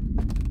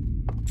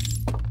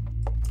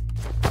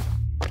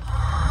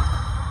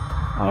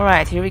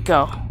 Alright, here we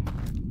go.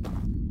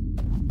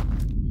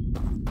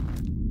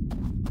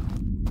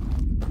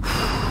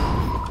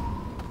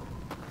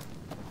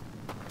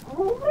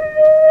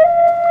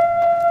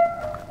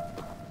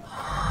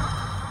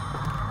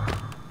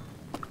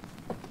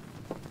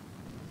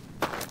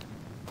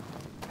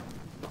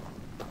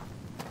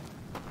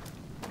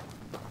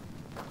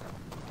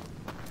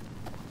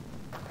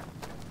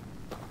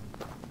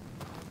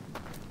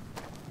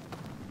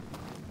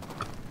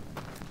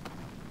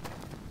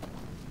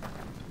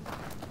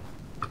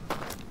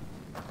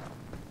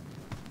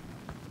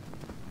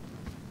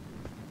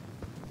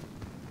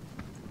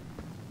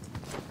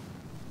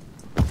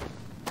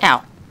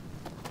 Ow.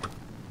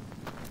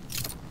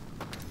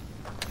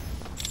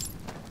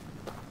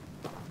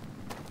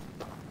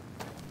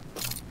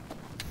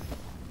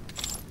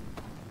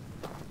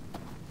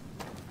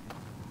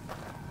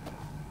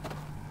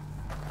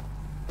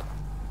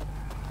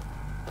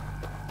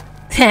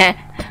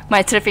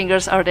 My 3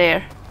 fingers are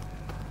there.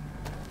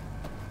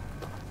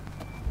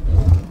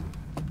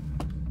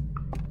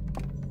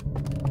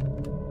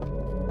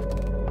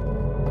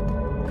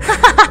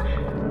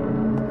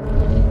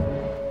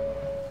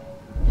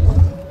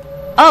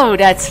 Oh,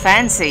 that's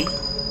fancy.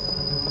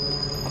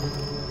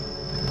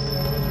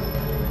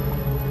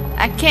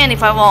 I can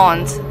if I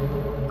want.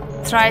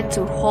 Try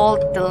to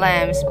hold the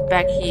lamps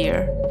back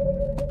here.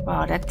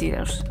 Wow, that dude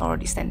is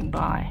already standing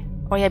by.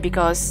 Oh yeah,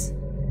 because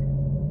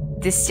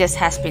this just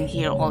has been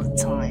here all the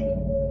time.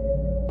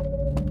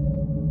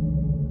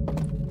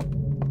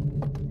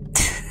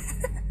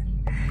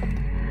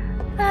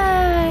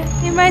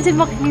 Imagine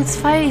mocking its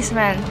face,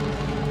 man.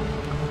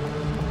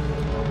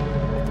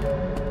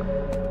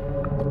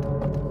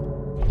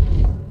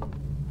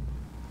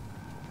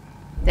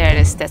 There it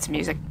is, that's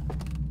music.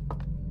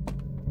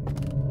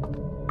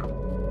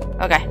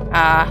 Okay,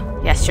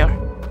 yeah, sure.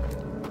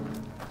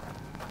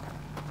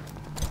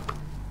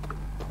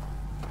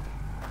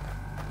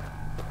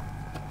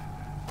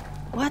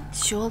 What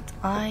should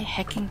I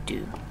hacking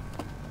do?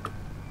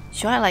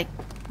 Should I like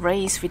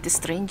race with the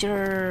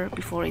stranger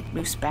before it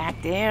moves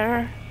back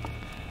there?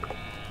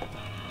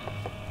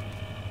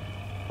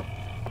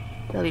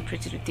 That'll be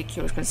pretty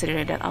ridiculous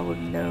considering that I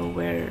wouldn't know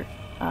where,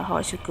 how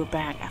I should go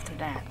back after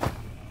that.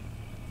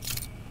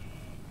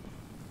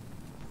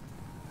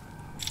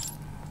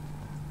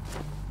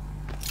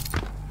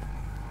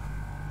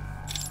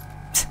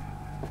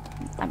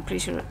 I'm pretty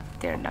sure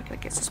they're not gonna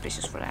get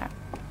suspicious for that.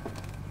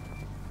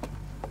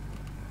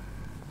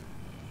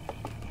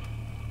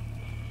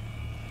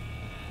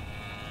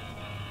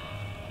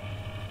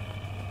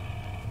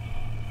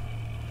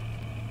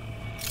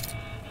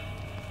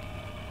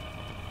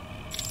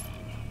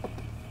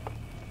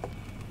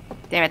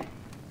 Damn it.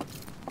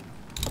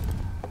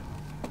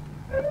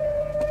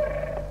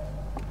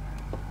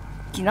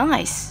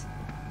 Nice.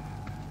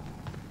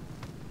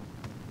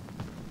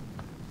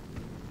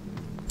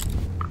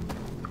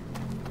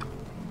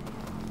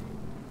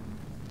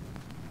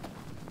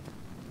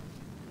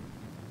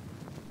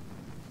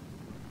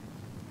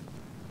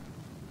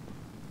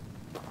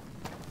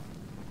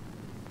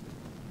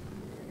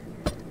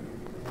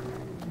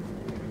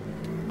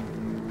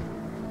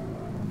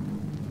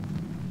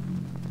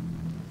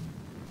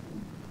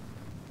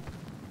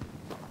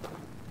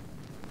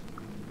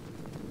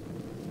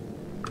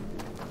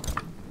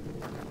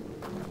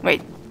 Wait.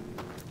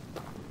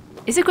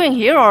 Is it going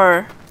here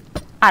or?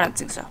 I don't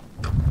think so.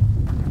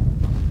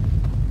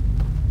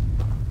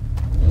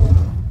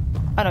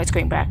 Oh no, it's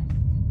going back.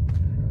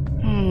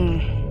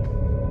 I'm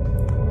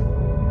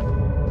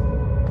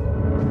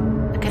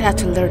gonna have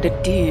to lure the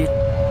dude.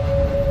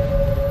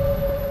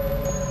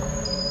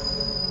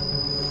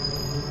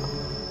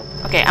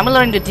 Okay, I'm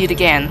luring the dude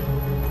again.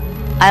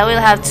 I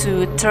will have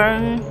to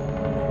turn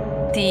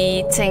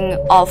the thing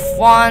off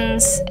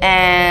once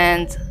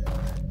and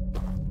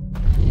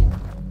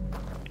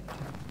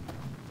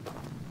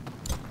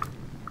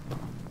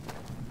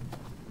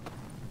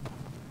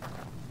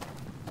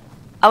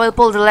I will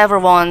pull the lever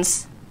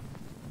once.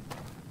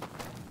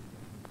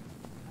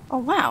 Oh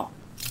wow.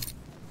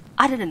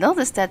 I didn't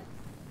notice that.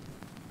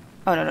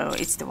 Oh no,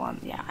 it's the one.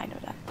 Yeah, I know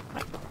that.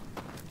 Right.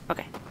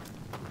 Okay.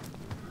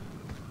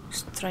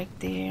 Strike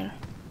there.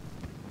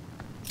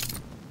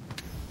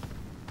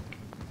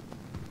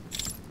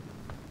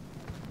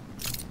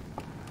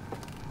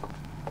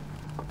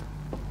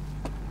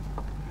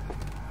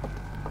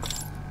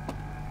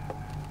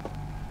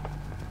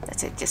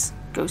 That's it, just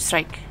go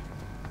strike.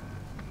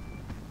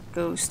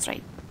 Go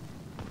straight.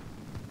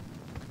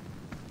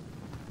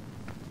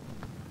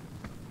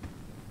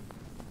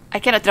 I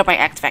cannot drop my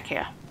act back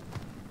here.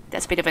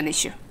 That's a bit of an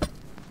issue.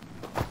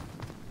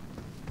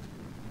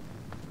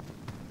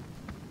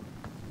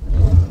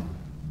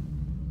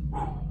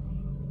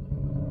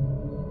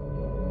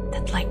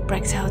 That light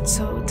breaks out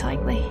so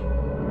tightly.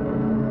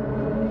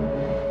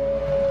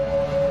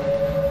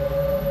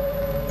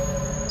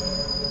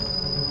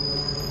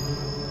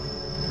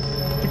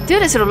 The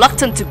dude is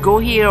reluctant to go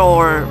here,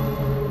 or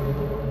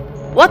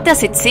what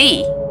does it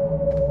see?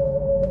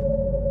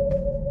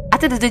 I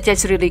think the dude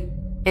just really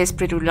is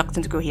pretty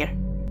reluctant to go here.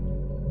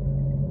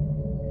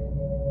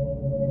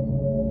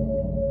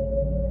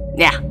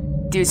 Yeah,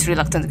 dude's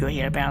reluctant to go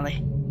here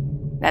apparently.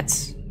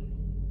 That's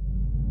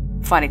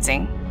funny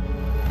thing.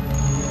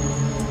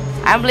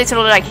 I'm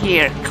literally like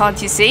here,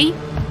 can't you see?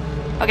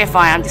 Okay,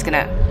 fine, I'm just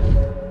gonna...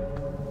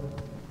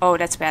 Oh,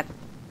 that's bad,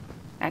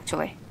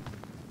 actually.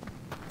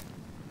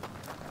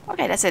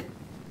 Okay, that's it.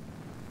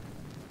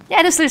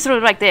 Yeah, this is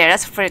right there.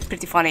 That's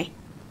pretty funny.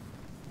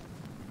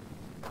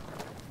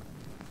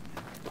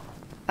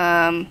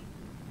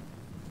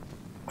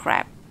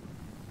 Crap.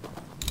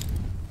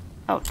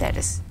 Oh, there it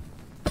is.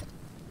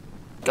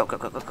 Go, go,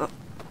 go, go, go.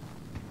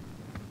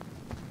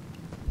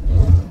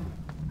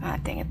 Ah,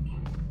 dang it.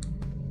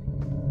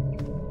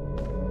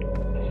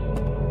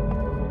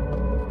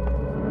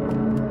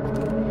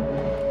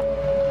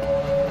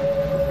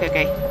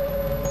 Okay.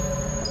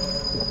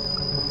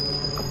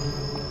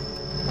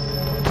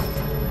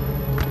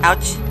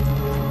 Ouch.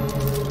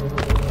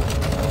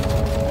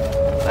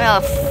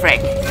 Well,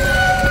 frick.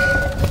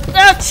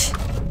 Ouch!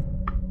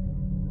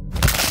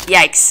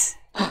 Yikes.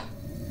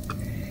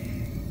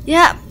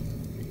 Yeah.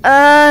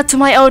 To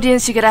my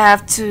audience, you're gonna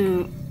have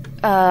to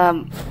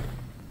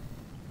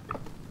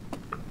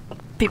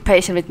be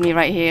patient with me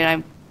right here.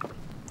 I'm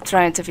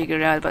trying to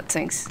figure out about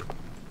things.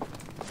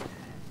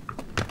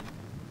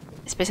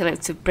 Especially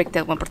to break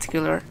that one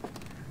particular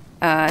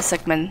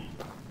segment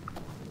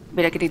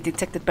without getting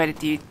detected by the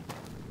dude.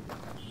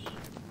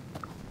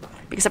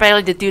 Because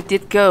apparently the dude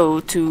did go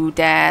to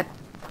that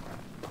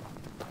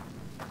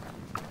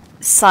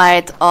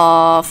side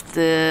of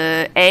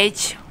the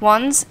edge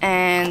once,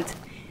 and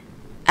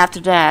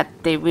after that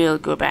they will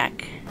go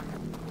back.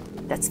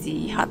 That's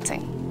the hard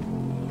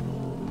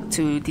thing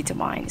to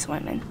determine, is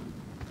what I meant.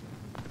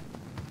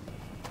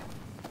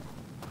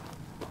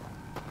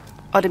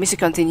 Oh, the music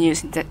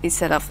continues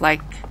instead of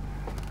like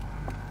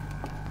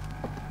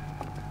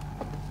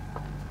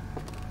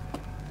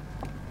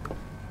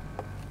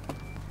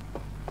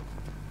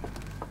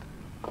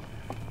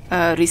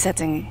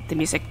resetting the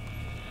music.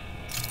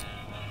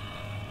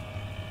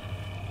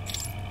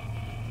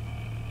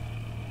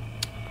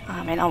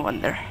 I mean, I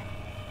wonder.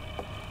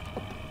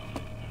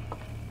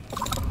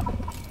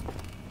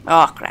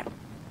 Oh crap.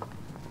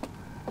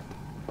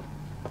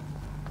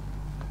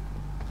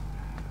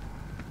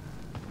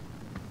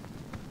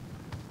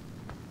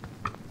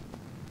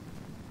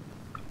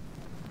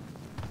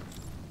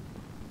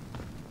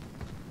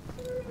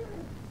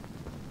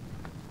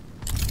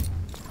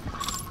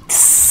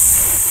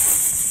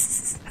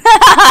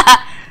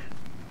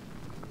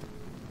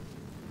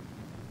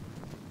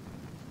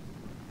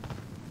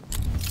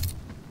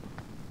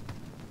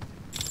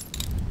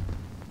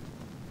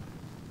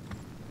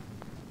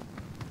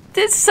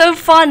 This is so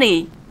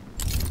funny.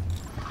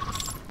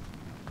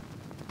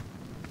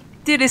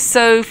 Dude is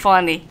so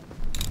funny.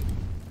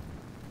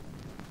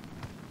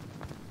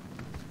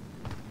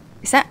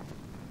 Is that?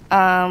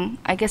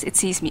 I guess it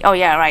sees me. Oh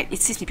yeah, right. It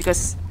sees me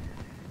because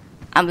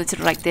I'm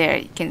literally right there.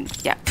 You can,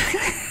 yeah.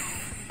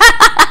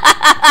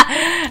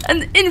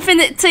 An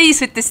infinite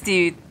tease with this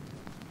dude.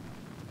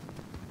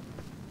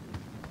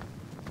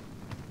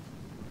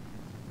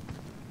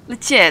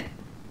 Legit.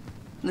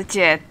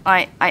 Legit.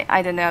 I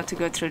don't know how to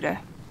go through the...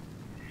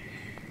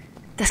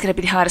 That's gonna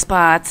be the hardest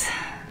part.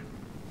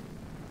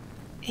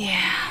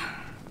 Yeah.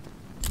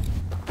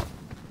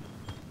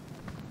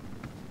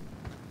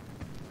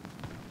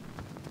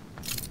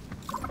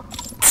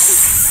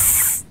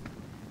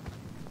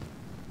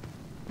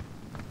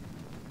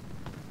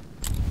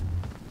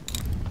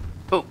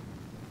 Oh.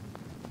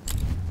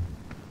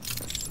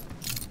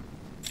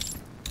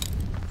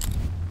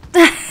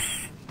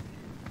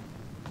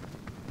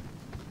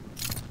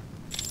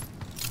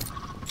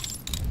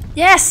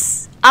 Yes!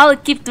 I'll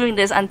keep doing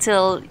this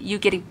until you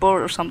getting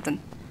bored or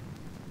something.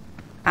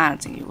 I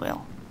don't think you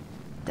will,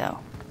 though.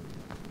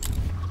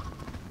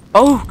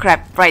 Oh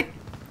crap! Right.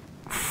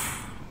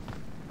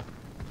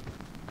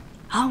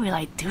 How will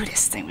I do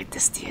this thing with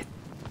this dude?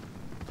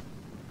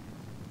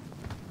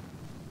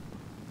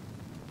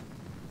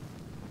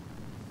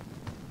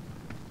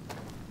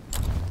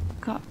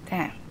 God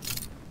damn.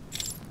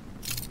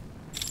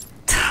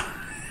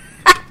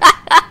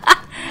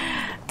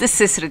 This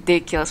is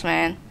ridiculous,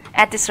 man.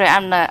 At this rate,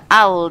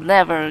 I will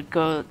never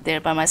go there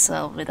by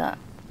myself without,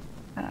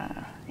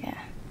 yeah,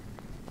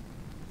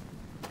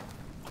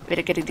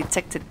 without getting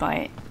detected by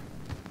it.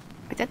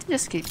 But that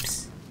just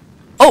keeps.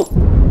 Oh,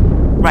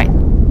 right.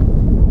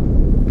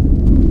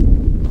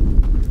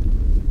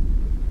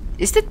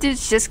 Is the dude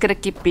just gonna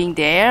keep being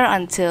there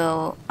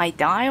until I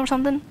die or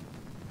something?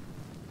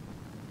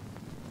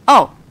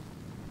 Oh,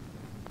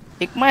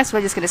 it might as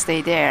well just gonna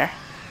stay there,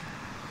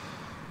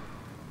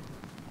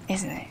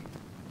 isn't it?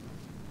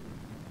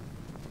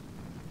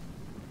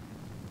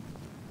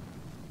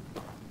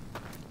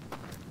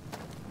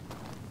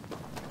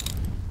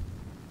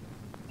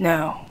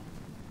 No.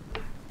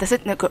 Does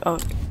it not go? Oh,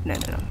 no.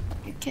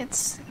 It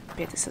gets a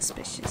bit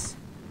suspicious.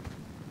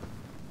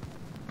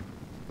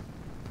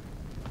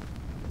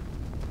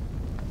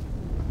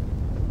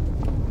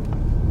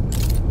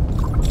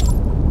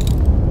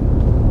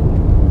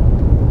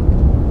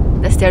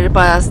 That's the other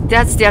part.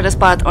 That's the other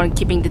part on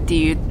keeping the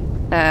dude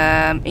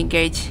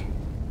engaged.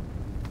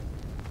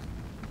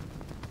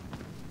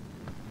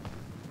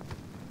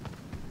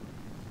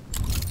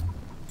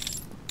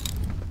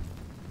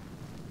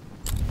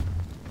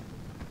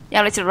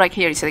 Yeah, literally right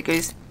here, so it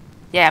goes,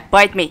 yeah,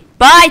 bite me.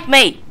 Bite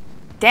me!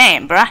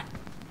 Damn, bruh.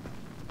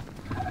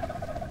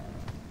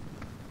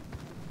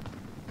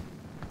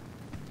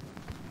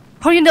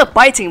 Oh, you're not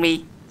biting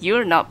me.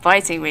 You're not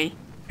biting me.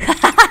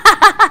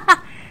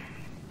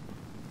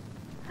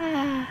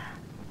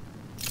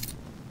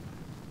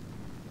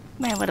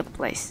 Man, what a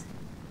place.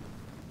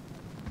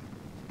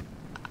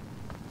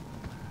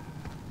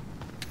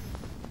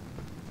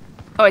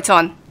 Oh, it's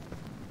on.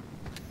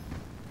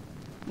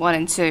 1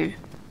 and 2.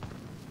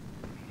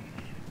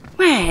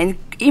 Man,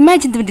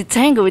 imagine doing the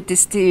tango with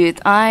this dude.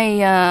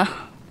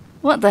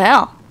 What the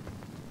hell?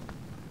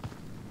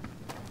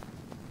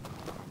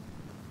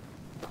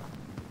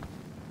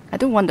 I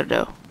do wonder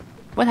though,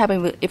 what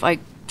happens if I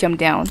jump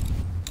down?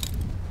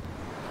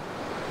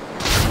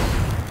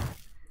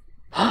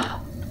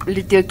 Will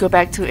it go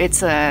back to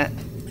its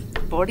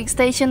boarding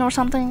station or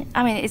something?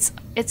 I mean,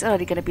 it's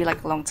already gonna be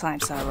like a long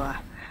time, so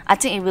I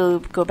think it will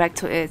go back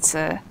to its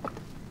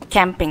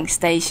camping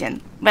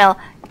station. Well,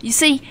 you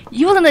see,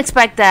 you wouldn't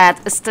expect that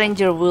a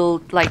stranger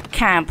will like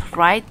camp,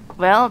 right?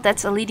 Well,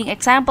 that's a leading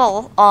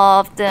example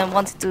of them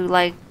wanting to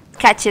like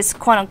catch his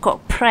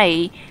quote-unquote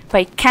prey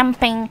by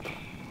camping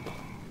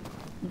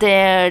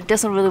there.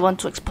 Doesn't really want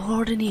to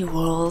explore the new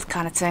world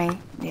kind of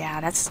thing. Yeah,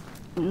 that's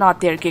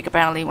not their gig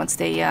apparently. Once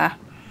they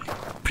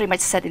pretty much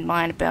set in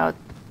mind about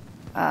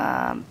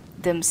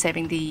them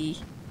saving the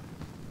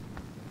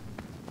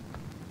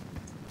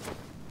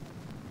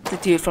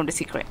dude from the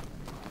secret.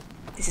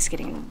 This is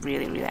getting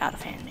really, really out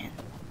of hand, man.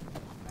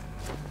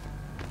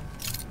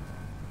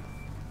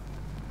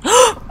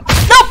 No!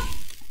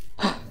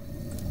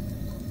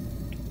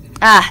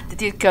 Ah, the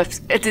dude goes.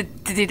 The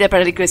dude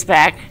apparently goes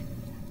back.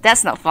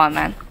 That's not fun,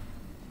 man.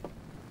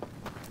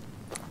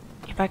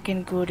 If I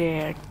can go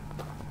there,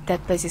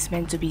 that place is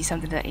meant to be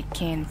something that I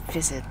can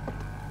visit.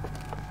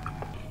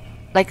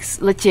 Like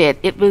legit,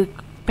 it will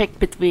pick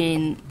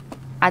between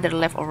either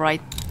left or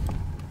right.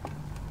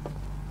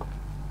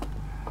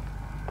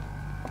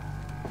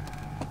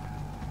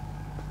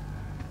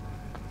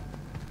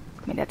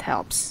 I mean, that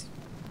helps.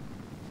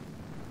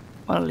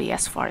 Only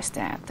as far as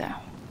that, though.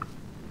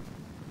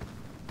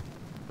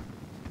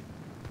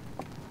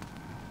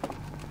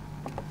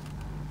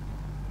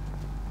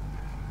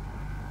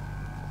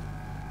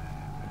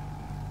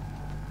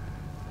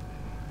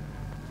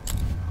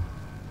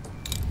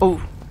 Oh,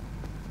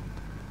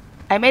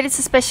 I made it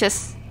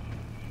suspicious.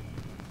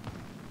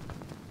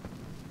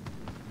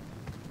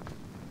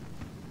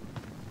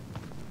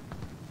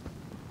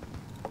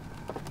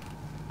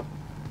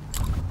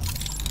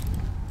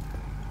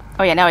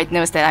 Oh yeah, now it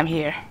knows that I'm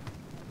here.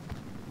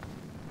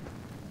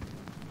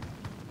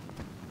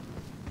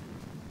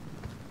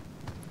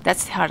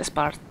 That's the hardest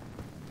part.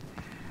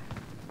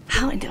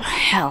 How in the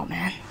hell,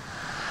 man?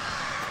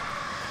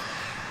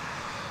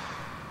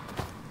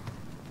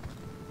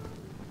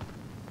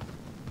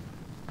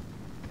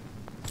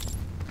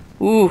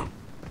 Ooh.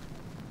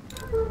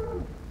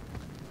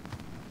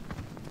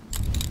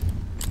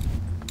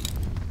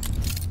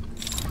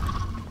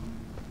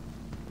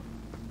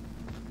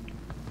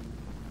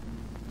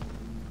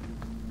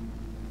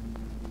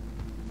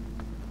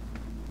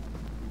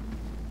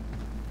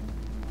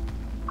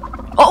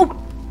 Oh!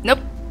 Nope.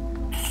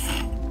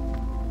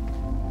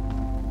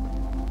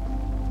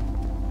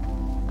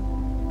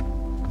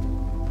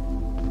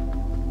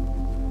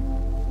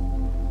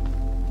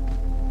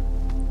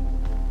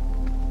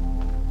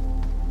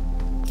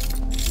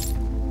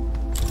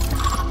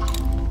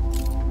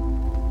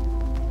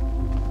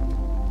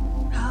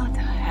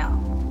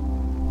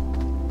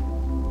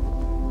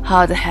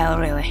 How the hell,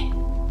 really?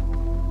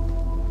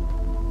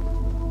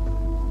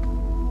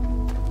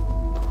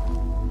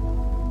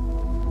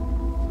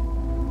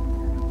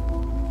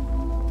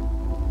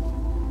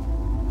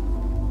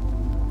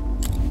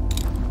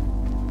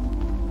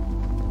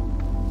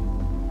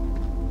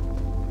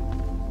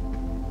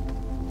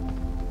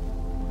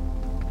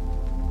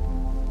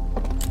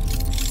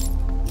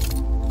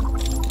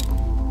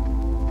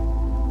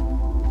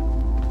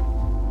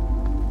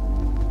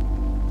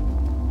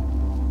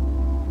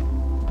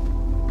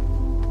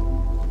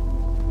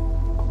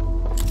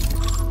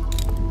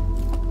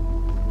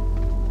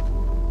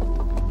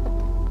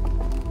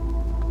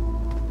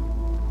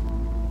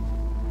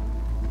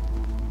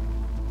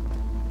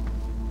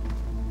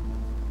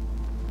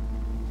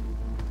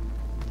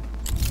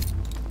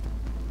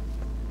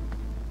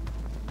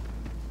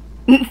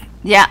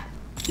 Yeah,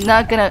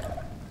 not gonna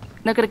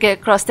get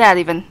across that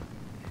even.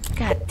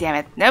 God damn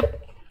it. Nope.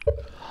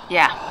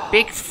 Yeah,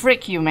 big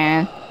freak you,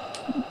 man.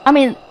 I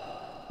mean,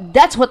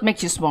 that's what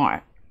makes you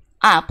smart.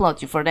 I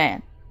applaud you for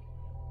that.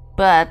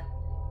 But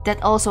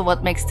that's also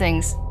what makes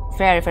things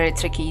very, very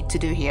tricky to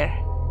do here.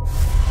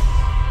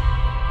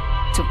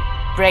 To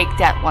break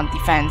that one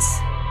defense.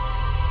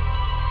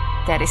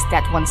 That is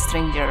that one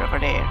stranger over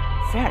there.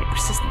 Very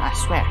persistent, I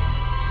swear.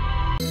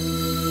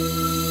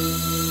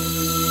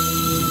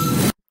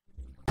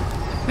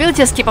 We'll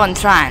just keep on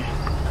trying.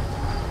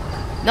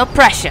 No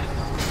pressure.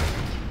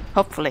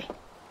 Hopefully.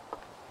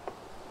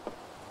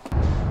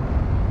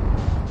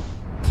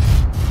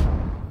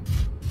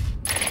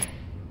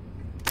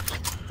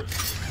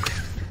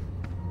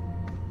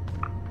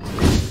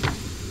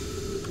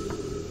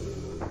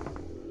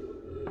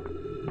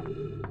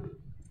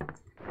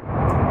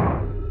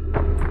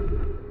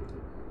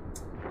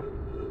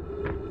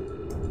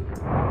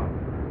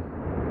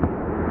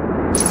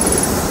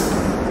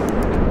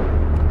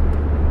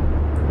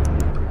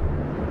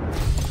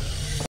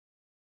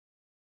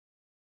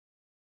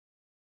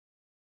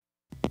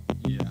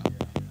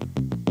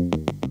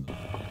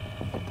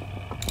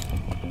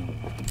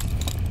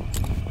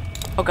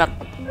 Oh god.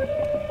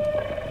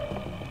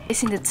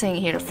 Placing the thing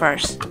here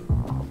first.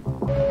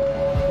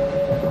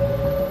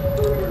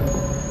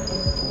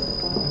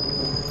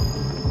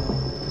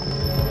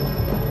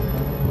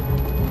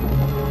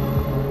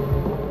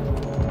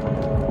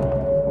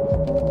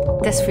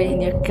 That's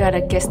feeling you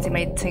gotta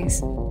guesstimate things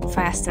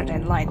faster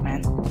than light,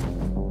 man.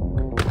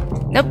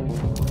 Nope.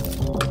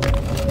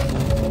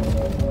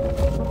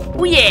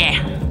 Oh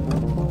yeah!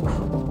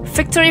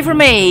 Victory for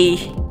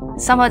me!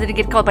 Somehow I didn't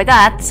get caught by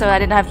that, so I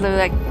didn't have to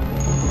like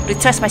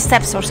retrace my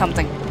steps or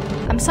something.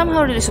 I'm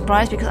somehow really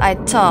surprised because I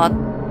thought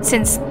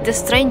since the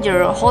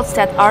stranger holds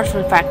that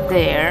artifact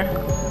there,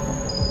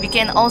 we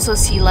can also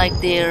see like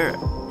their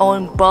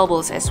own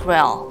bubbles as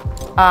well.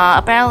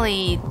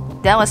 Apparently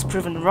that was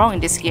proven wrong in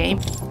this game.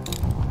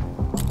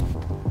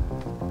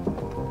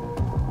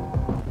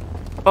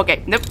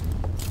 Okay, nope.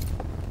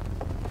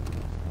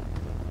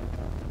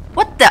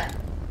 What the?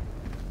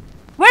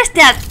 Where's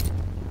that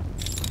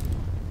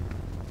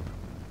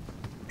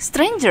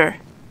stranger?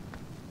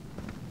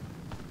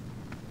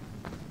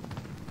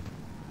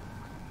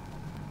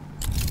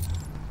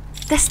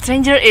 The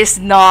stranger is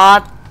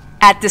not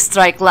at the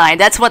strike line.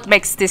 That's what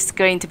makes this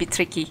going to be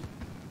tricky.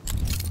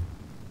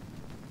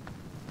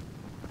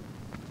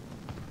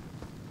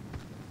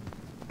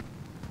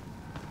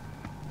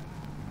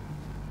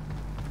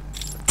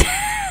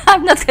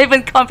 I'm not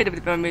even confident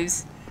with my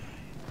moves.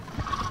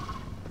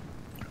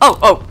 Oh,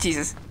 oh,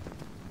 Jesus.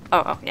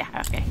 Oh, yeah,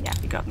 okay, yeah,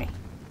 you got me.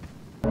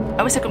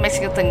 I wish I could make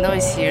something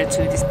noise here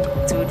to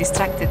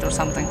distract it or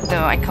something.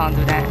 No, I can't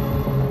do that.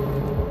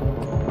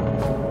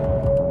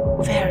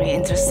 Very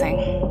interesting.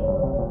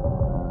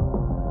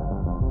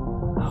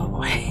 Oh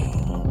boy.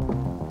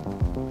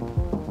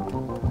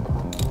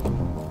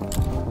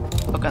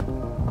 Oh god.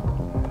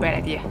 Bad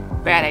idea.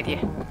 Bad idea.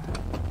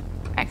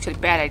 Actually,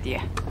 bad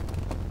idea.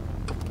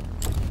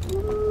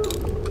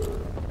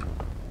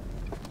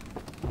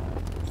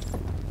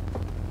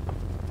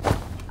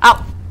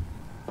 Ow!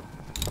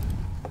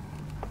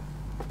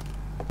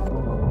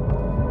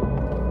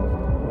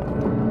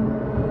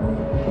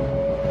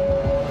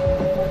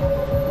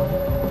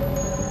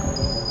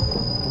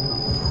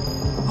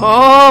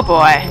 Oh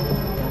boy.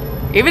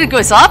 Even it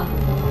goes up?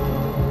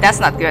 That's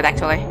not good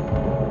actually.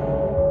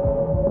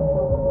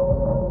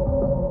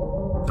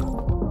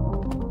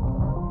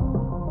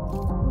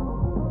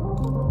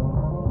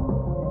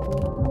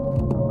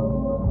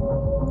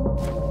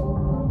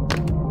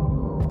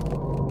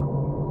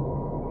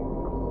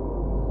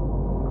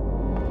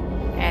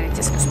 And it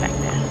just goes back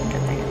there.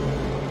 God dang it.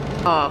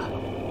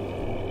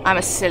 Oh. I'm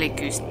a silly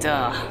goose,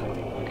 duh.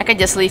 I can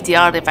just leave the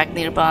artifact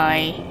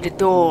nearby the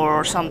door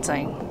or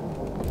something.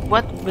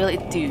 What will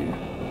it do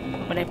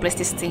when I place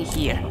this thing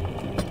here?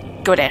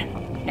 Go there,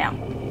 now.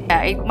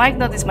 Yeah, it might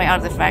notice my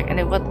artifact, and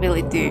then what will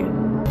it do?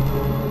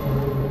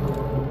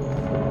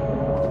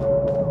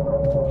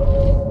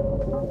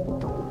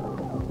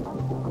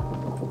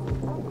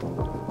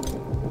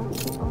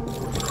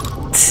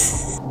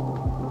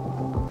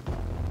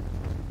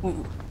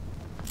 Ooh.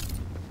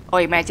 Oh,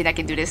 imagine I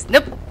can do this.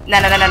 Nope.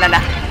 No, no, no, no, no, no.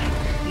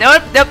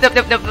 Nope, nope, nope,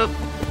 nope, nope, nope.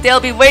 They'll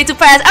be way too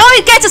fast. Oh,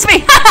 it catches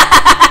me!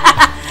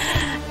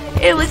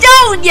 It was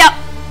you! Yep!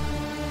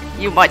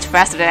 You're much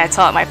faster than I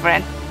thought, my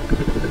friend.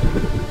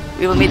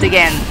 We will meet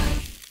again.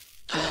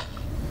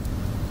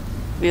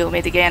 We will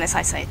meet again, as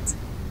I said.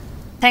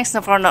 Thanks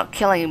for not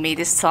killing me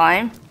this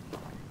time.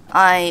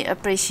 I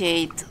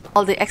appreciate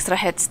all the extra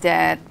hits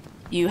that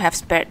you have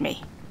spared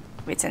me,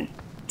 Witten.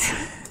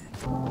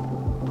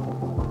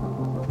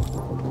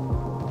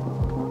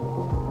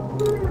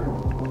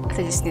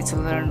 I just need to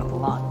learn a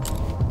lot.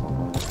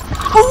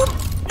 Oh!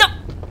 No!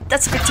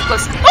 That's a bit too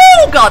close.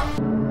 Oh god!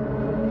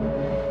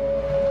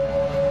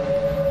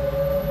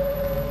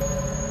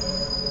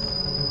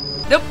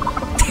 Nope.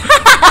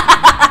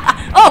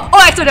 Oh,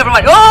 actually, never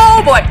mind.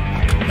 Oh boy,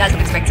 that's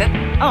unexpected.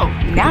 Oh,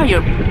 now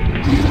you're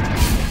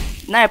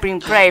being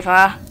brave,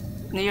 huh?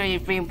 Now you're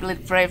being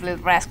brave,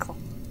 little rascal.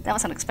 That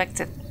was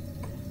unexpected.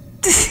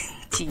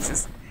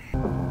 Jesus.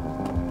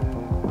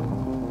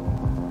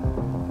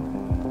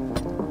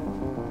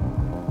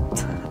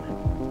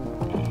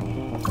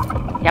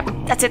 Yep,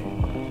 that's it.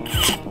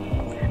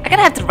 I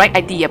gotta have the right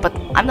idea, but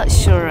I'm not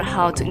sure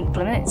how to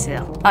implement it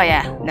still. Oh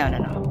yeah, no.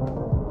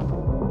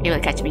 It will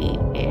catch me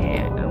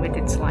with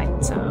its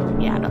light, so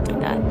yeah, I'm not doing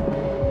that.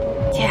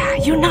 Yeah,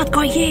 you're not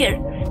going here!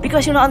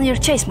 Because you're not on your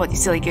chase mode, you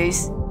silly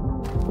goose.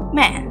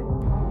 Man.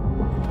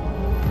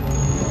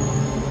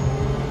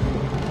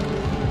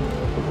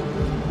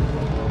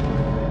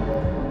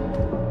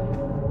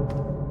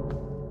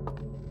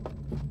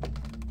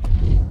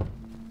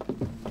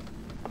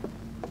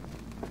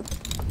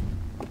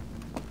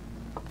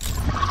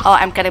 Oh,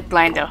 I'm kind of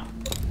blind though.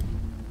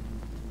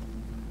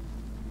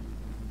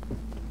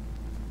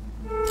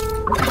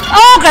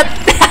 Oh god!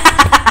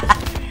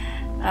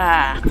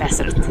 Ah,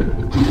 bastard.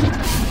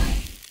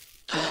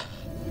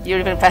 You're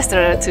even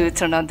faster to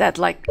turn off that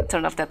light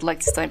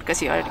this time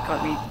because you already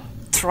got me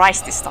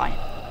thrice this time.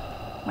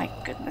 My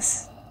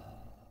goodness.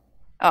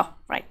 Oh,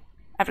 right.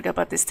 I forgot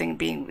about this thing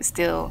being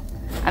still...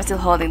 I'm still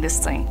holding this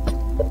thing.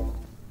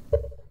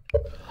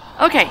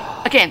 Okay,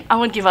 again, I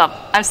won't give up.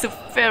 I'm still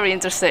very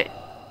interested.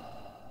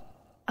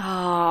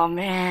 Oh,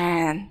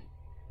 man.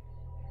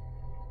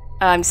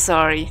 I'm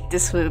sorry.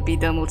 This will be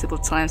done multiple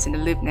times in the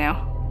loop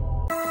now.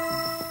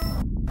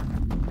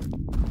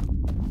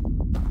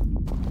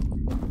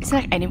 Is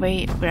there like any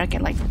way where I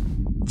can like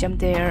jump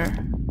there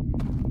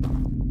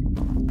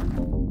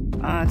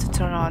to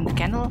turn on the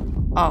candle?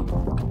 Oh,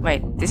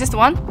 wait, this is the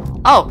one?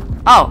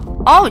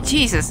 Oh,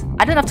 Jesus!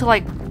 I don't have to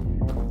like...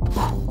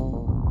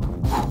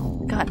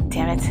 God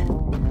damn it.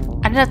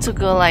 I don't have to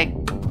go like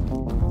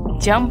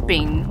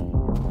jumping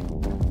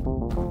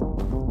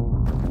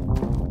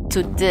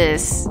to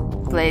this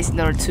place in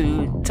order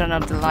to turn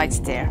on the lights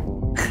there.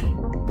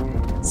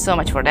 So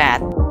much for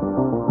that.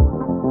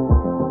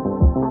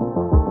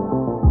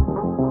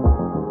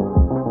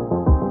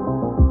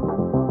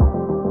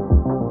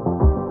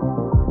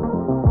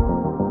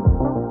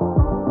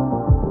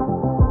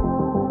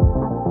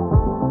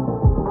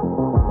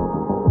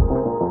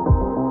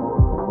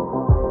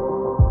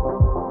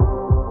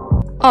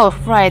 Oh,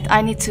 right,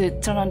 I need to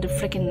turn on the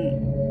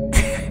freaking...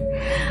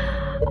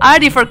 I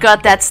already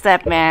forgot that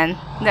step, man.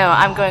 No,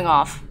 I'm going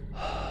off.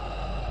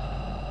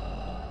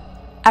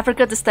 I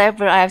forgot the step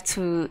where I have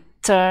to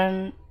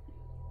turn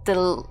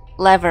the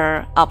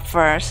lever up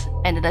first,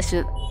 and then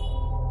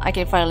I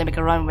can finally make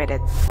a run with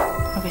it.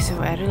 Okay, so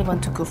I really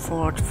want to go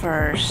forward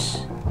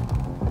first.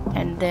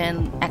 and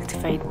then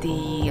activate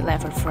the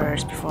lever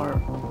first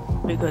before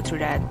we go through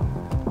that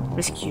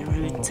rescue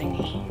route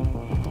thingy.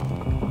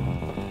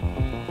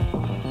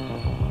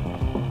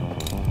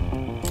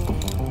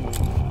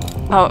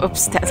 Oh,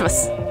 oops, that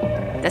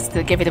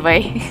still gave it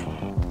away.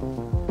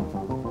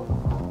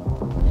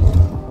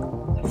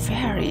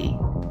 Very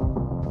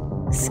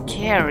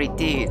scary,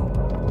 dude.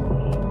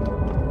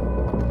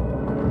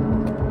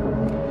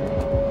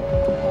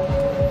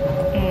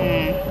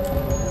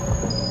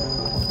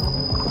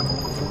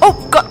 Oh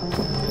god!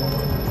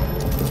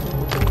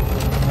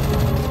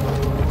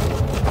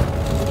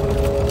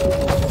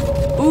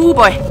 Ooh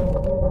boy!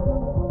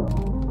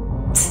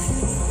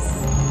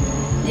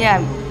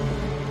 Yeah.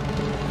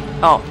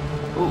 Oh.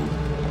 Ooh.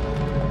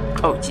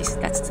 Oh jeez,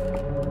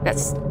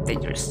 that's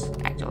dangerous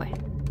actually.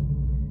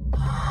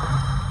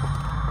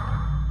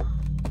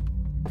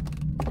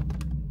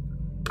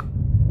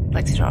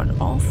 Let's turn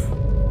off.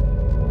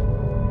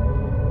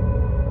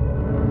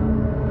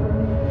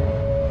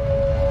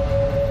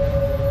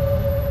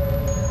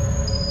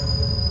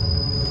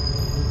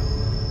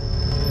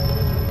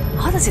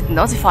 How does it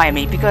notify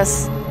me?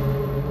 Because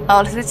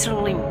I was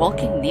literally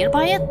walking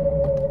nearby it?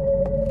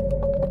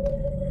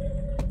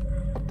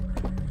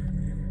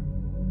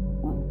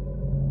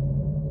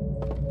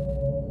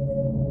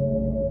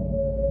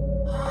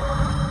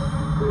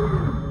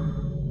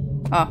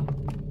 Oh.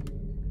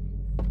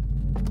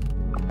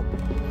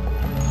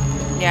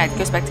 Yeah, it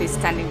goes back to its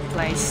standing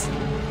place.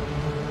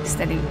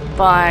 Standing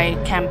by,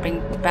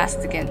 camping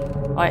past again.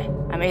 Oi,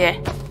 I'm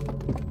here.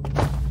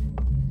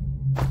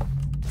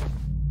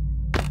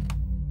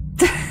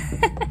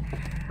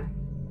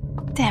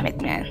 Damn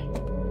it, man.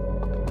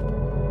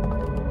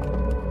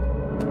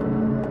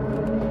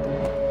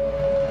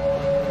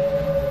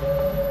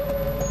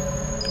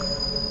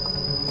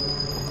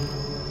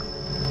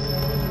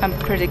 I'm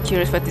pretty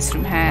curious what this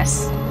room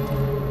has.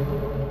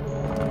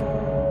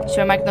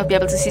 Sure, I might not be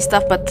able to see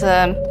stuff, but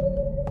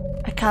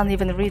I can't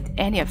even read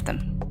any of them,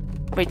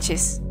 which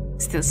is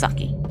still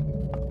sucky.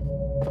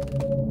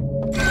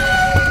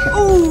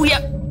 Ooh,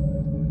 yeah.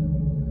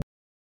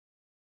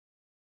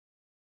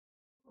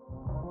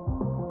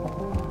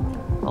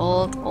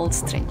 Old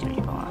stranger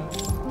you are.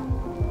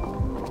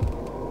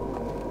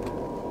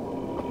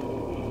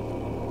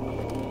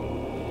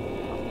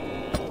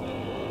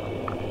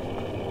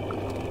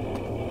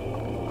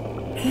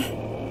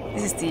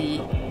 This is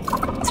the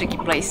tricky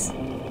place.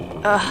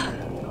 Ugh.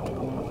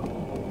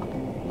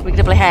 We're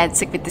gonna play hide and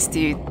seek with this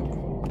dude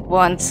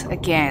once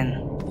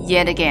again,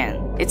 yet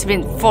again. It's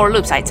been 4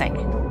 loops, I think.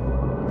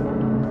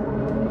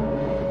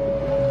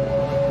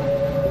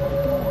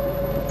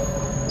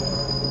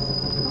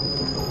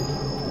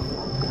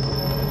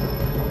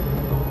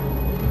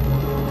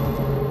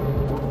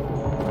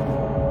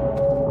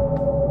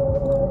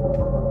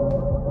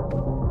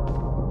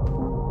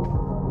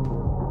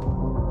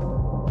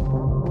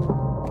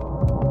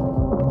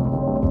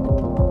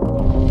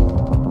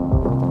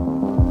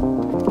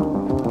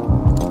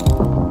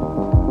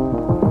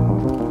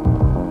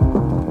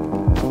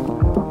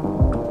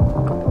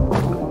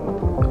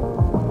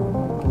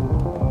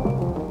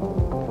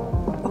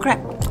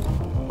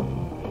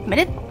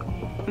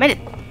 Made it!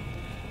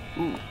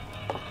 Ooh.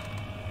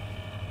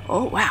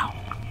 Oh, wow.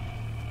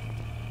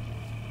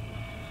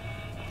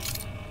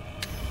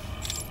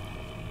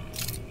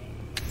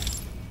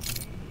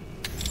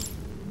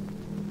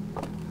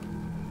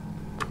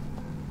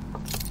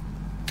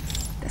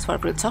 That's why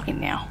we're talking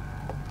now.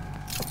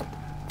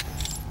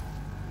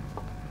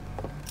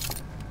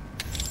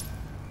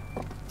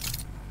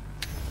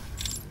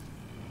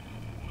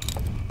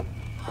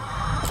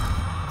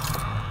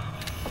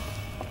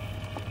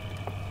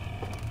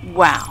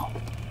 Wow.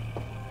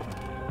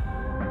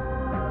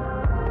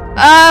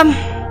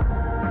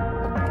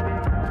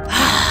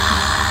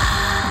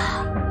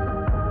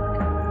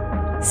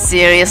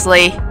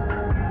 Seriously?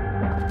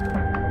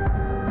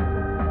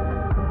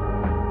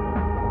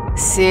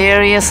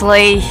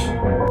 Seriously?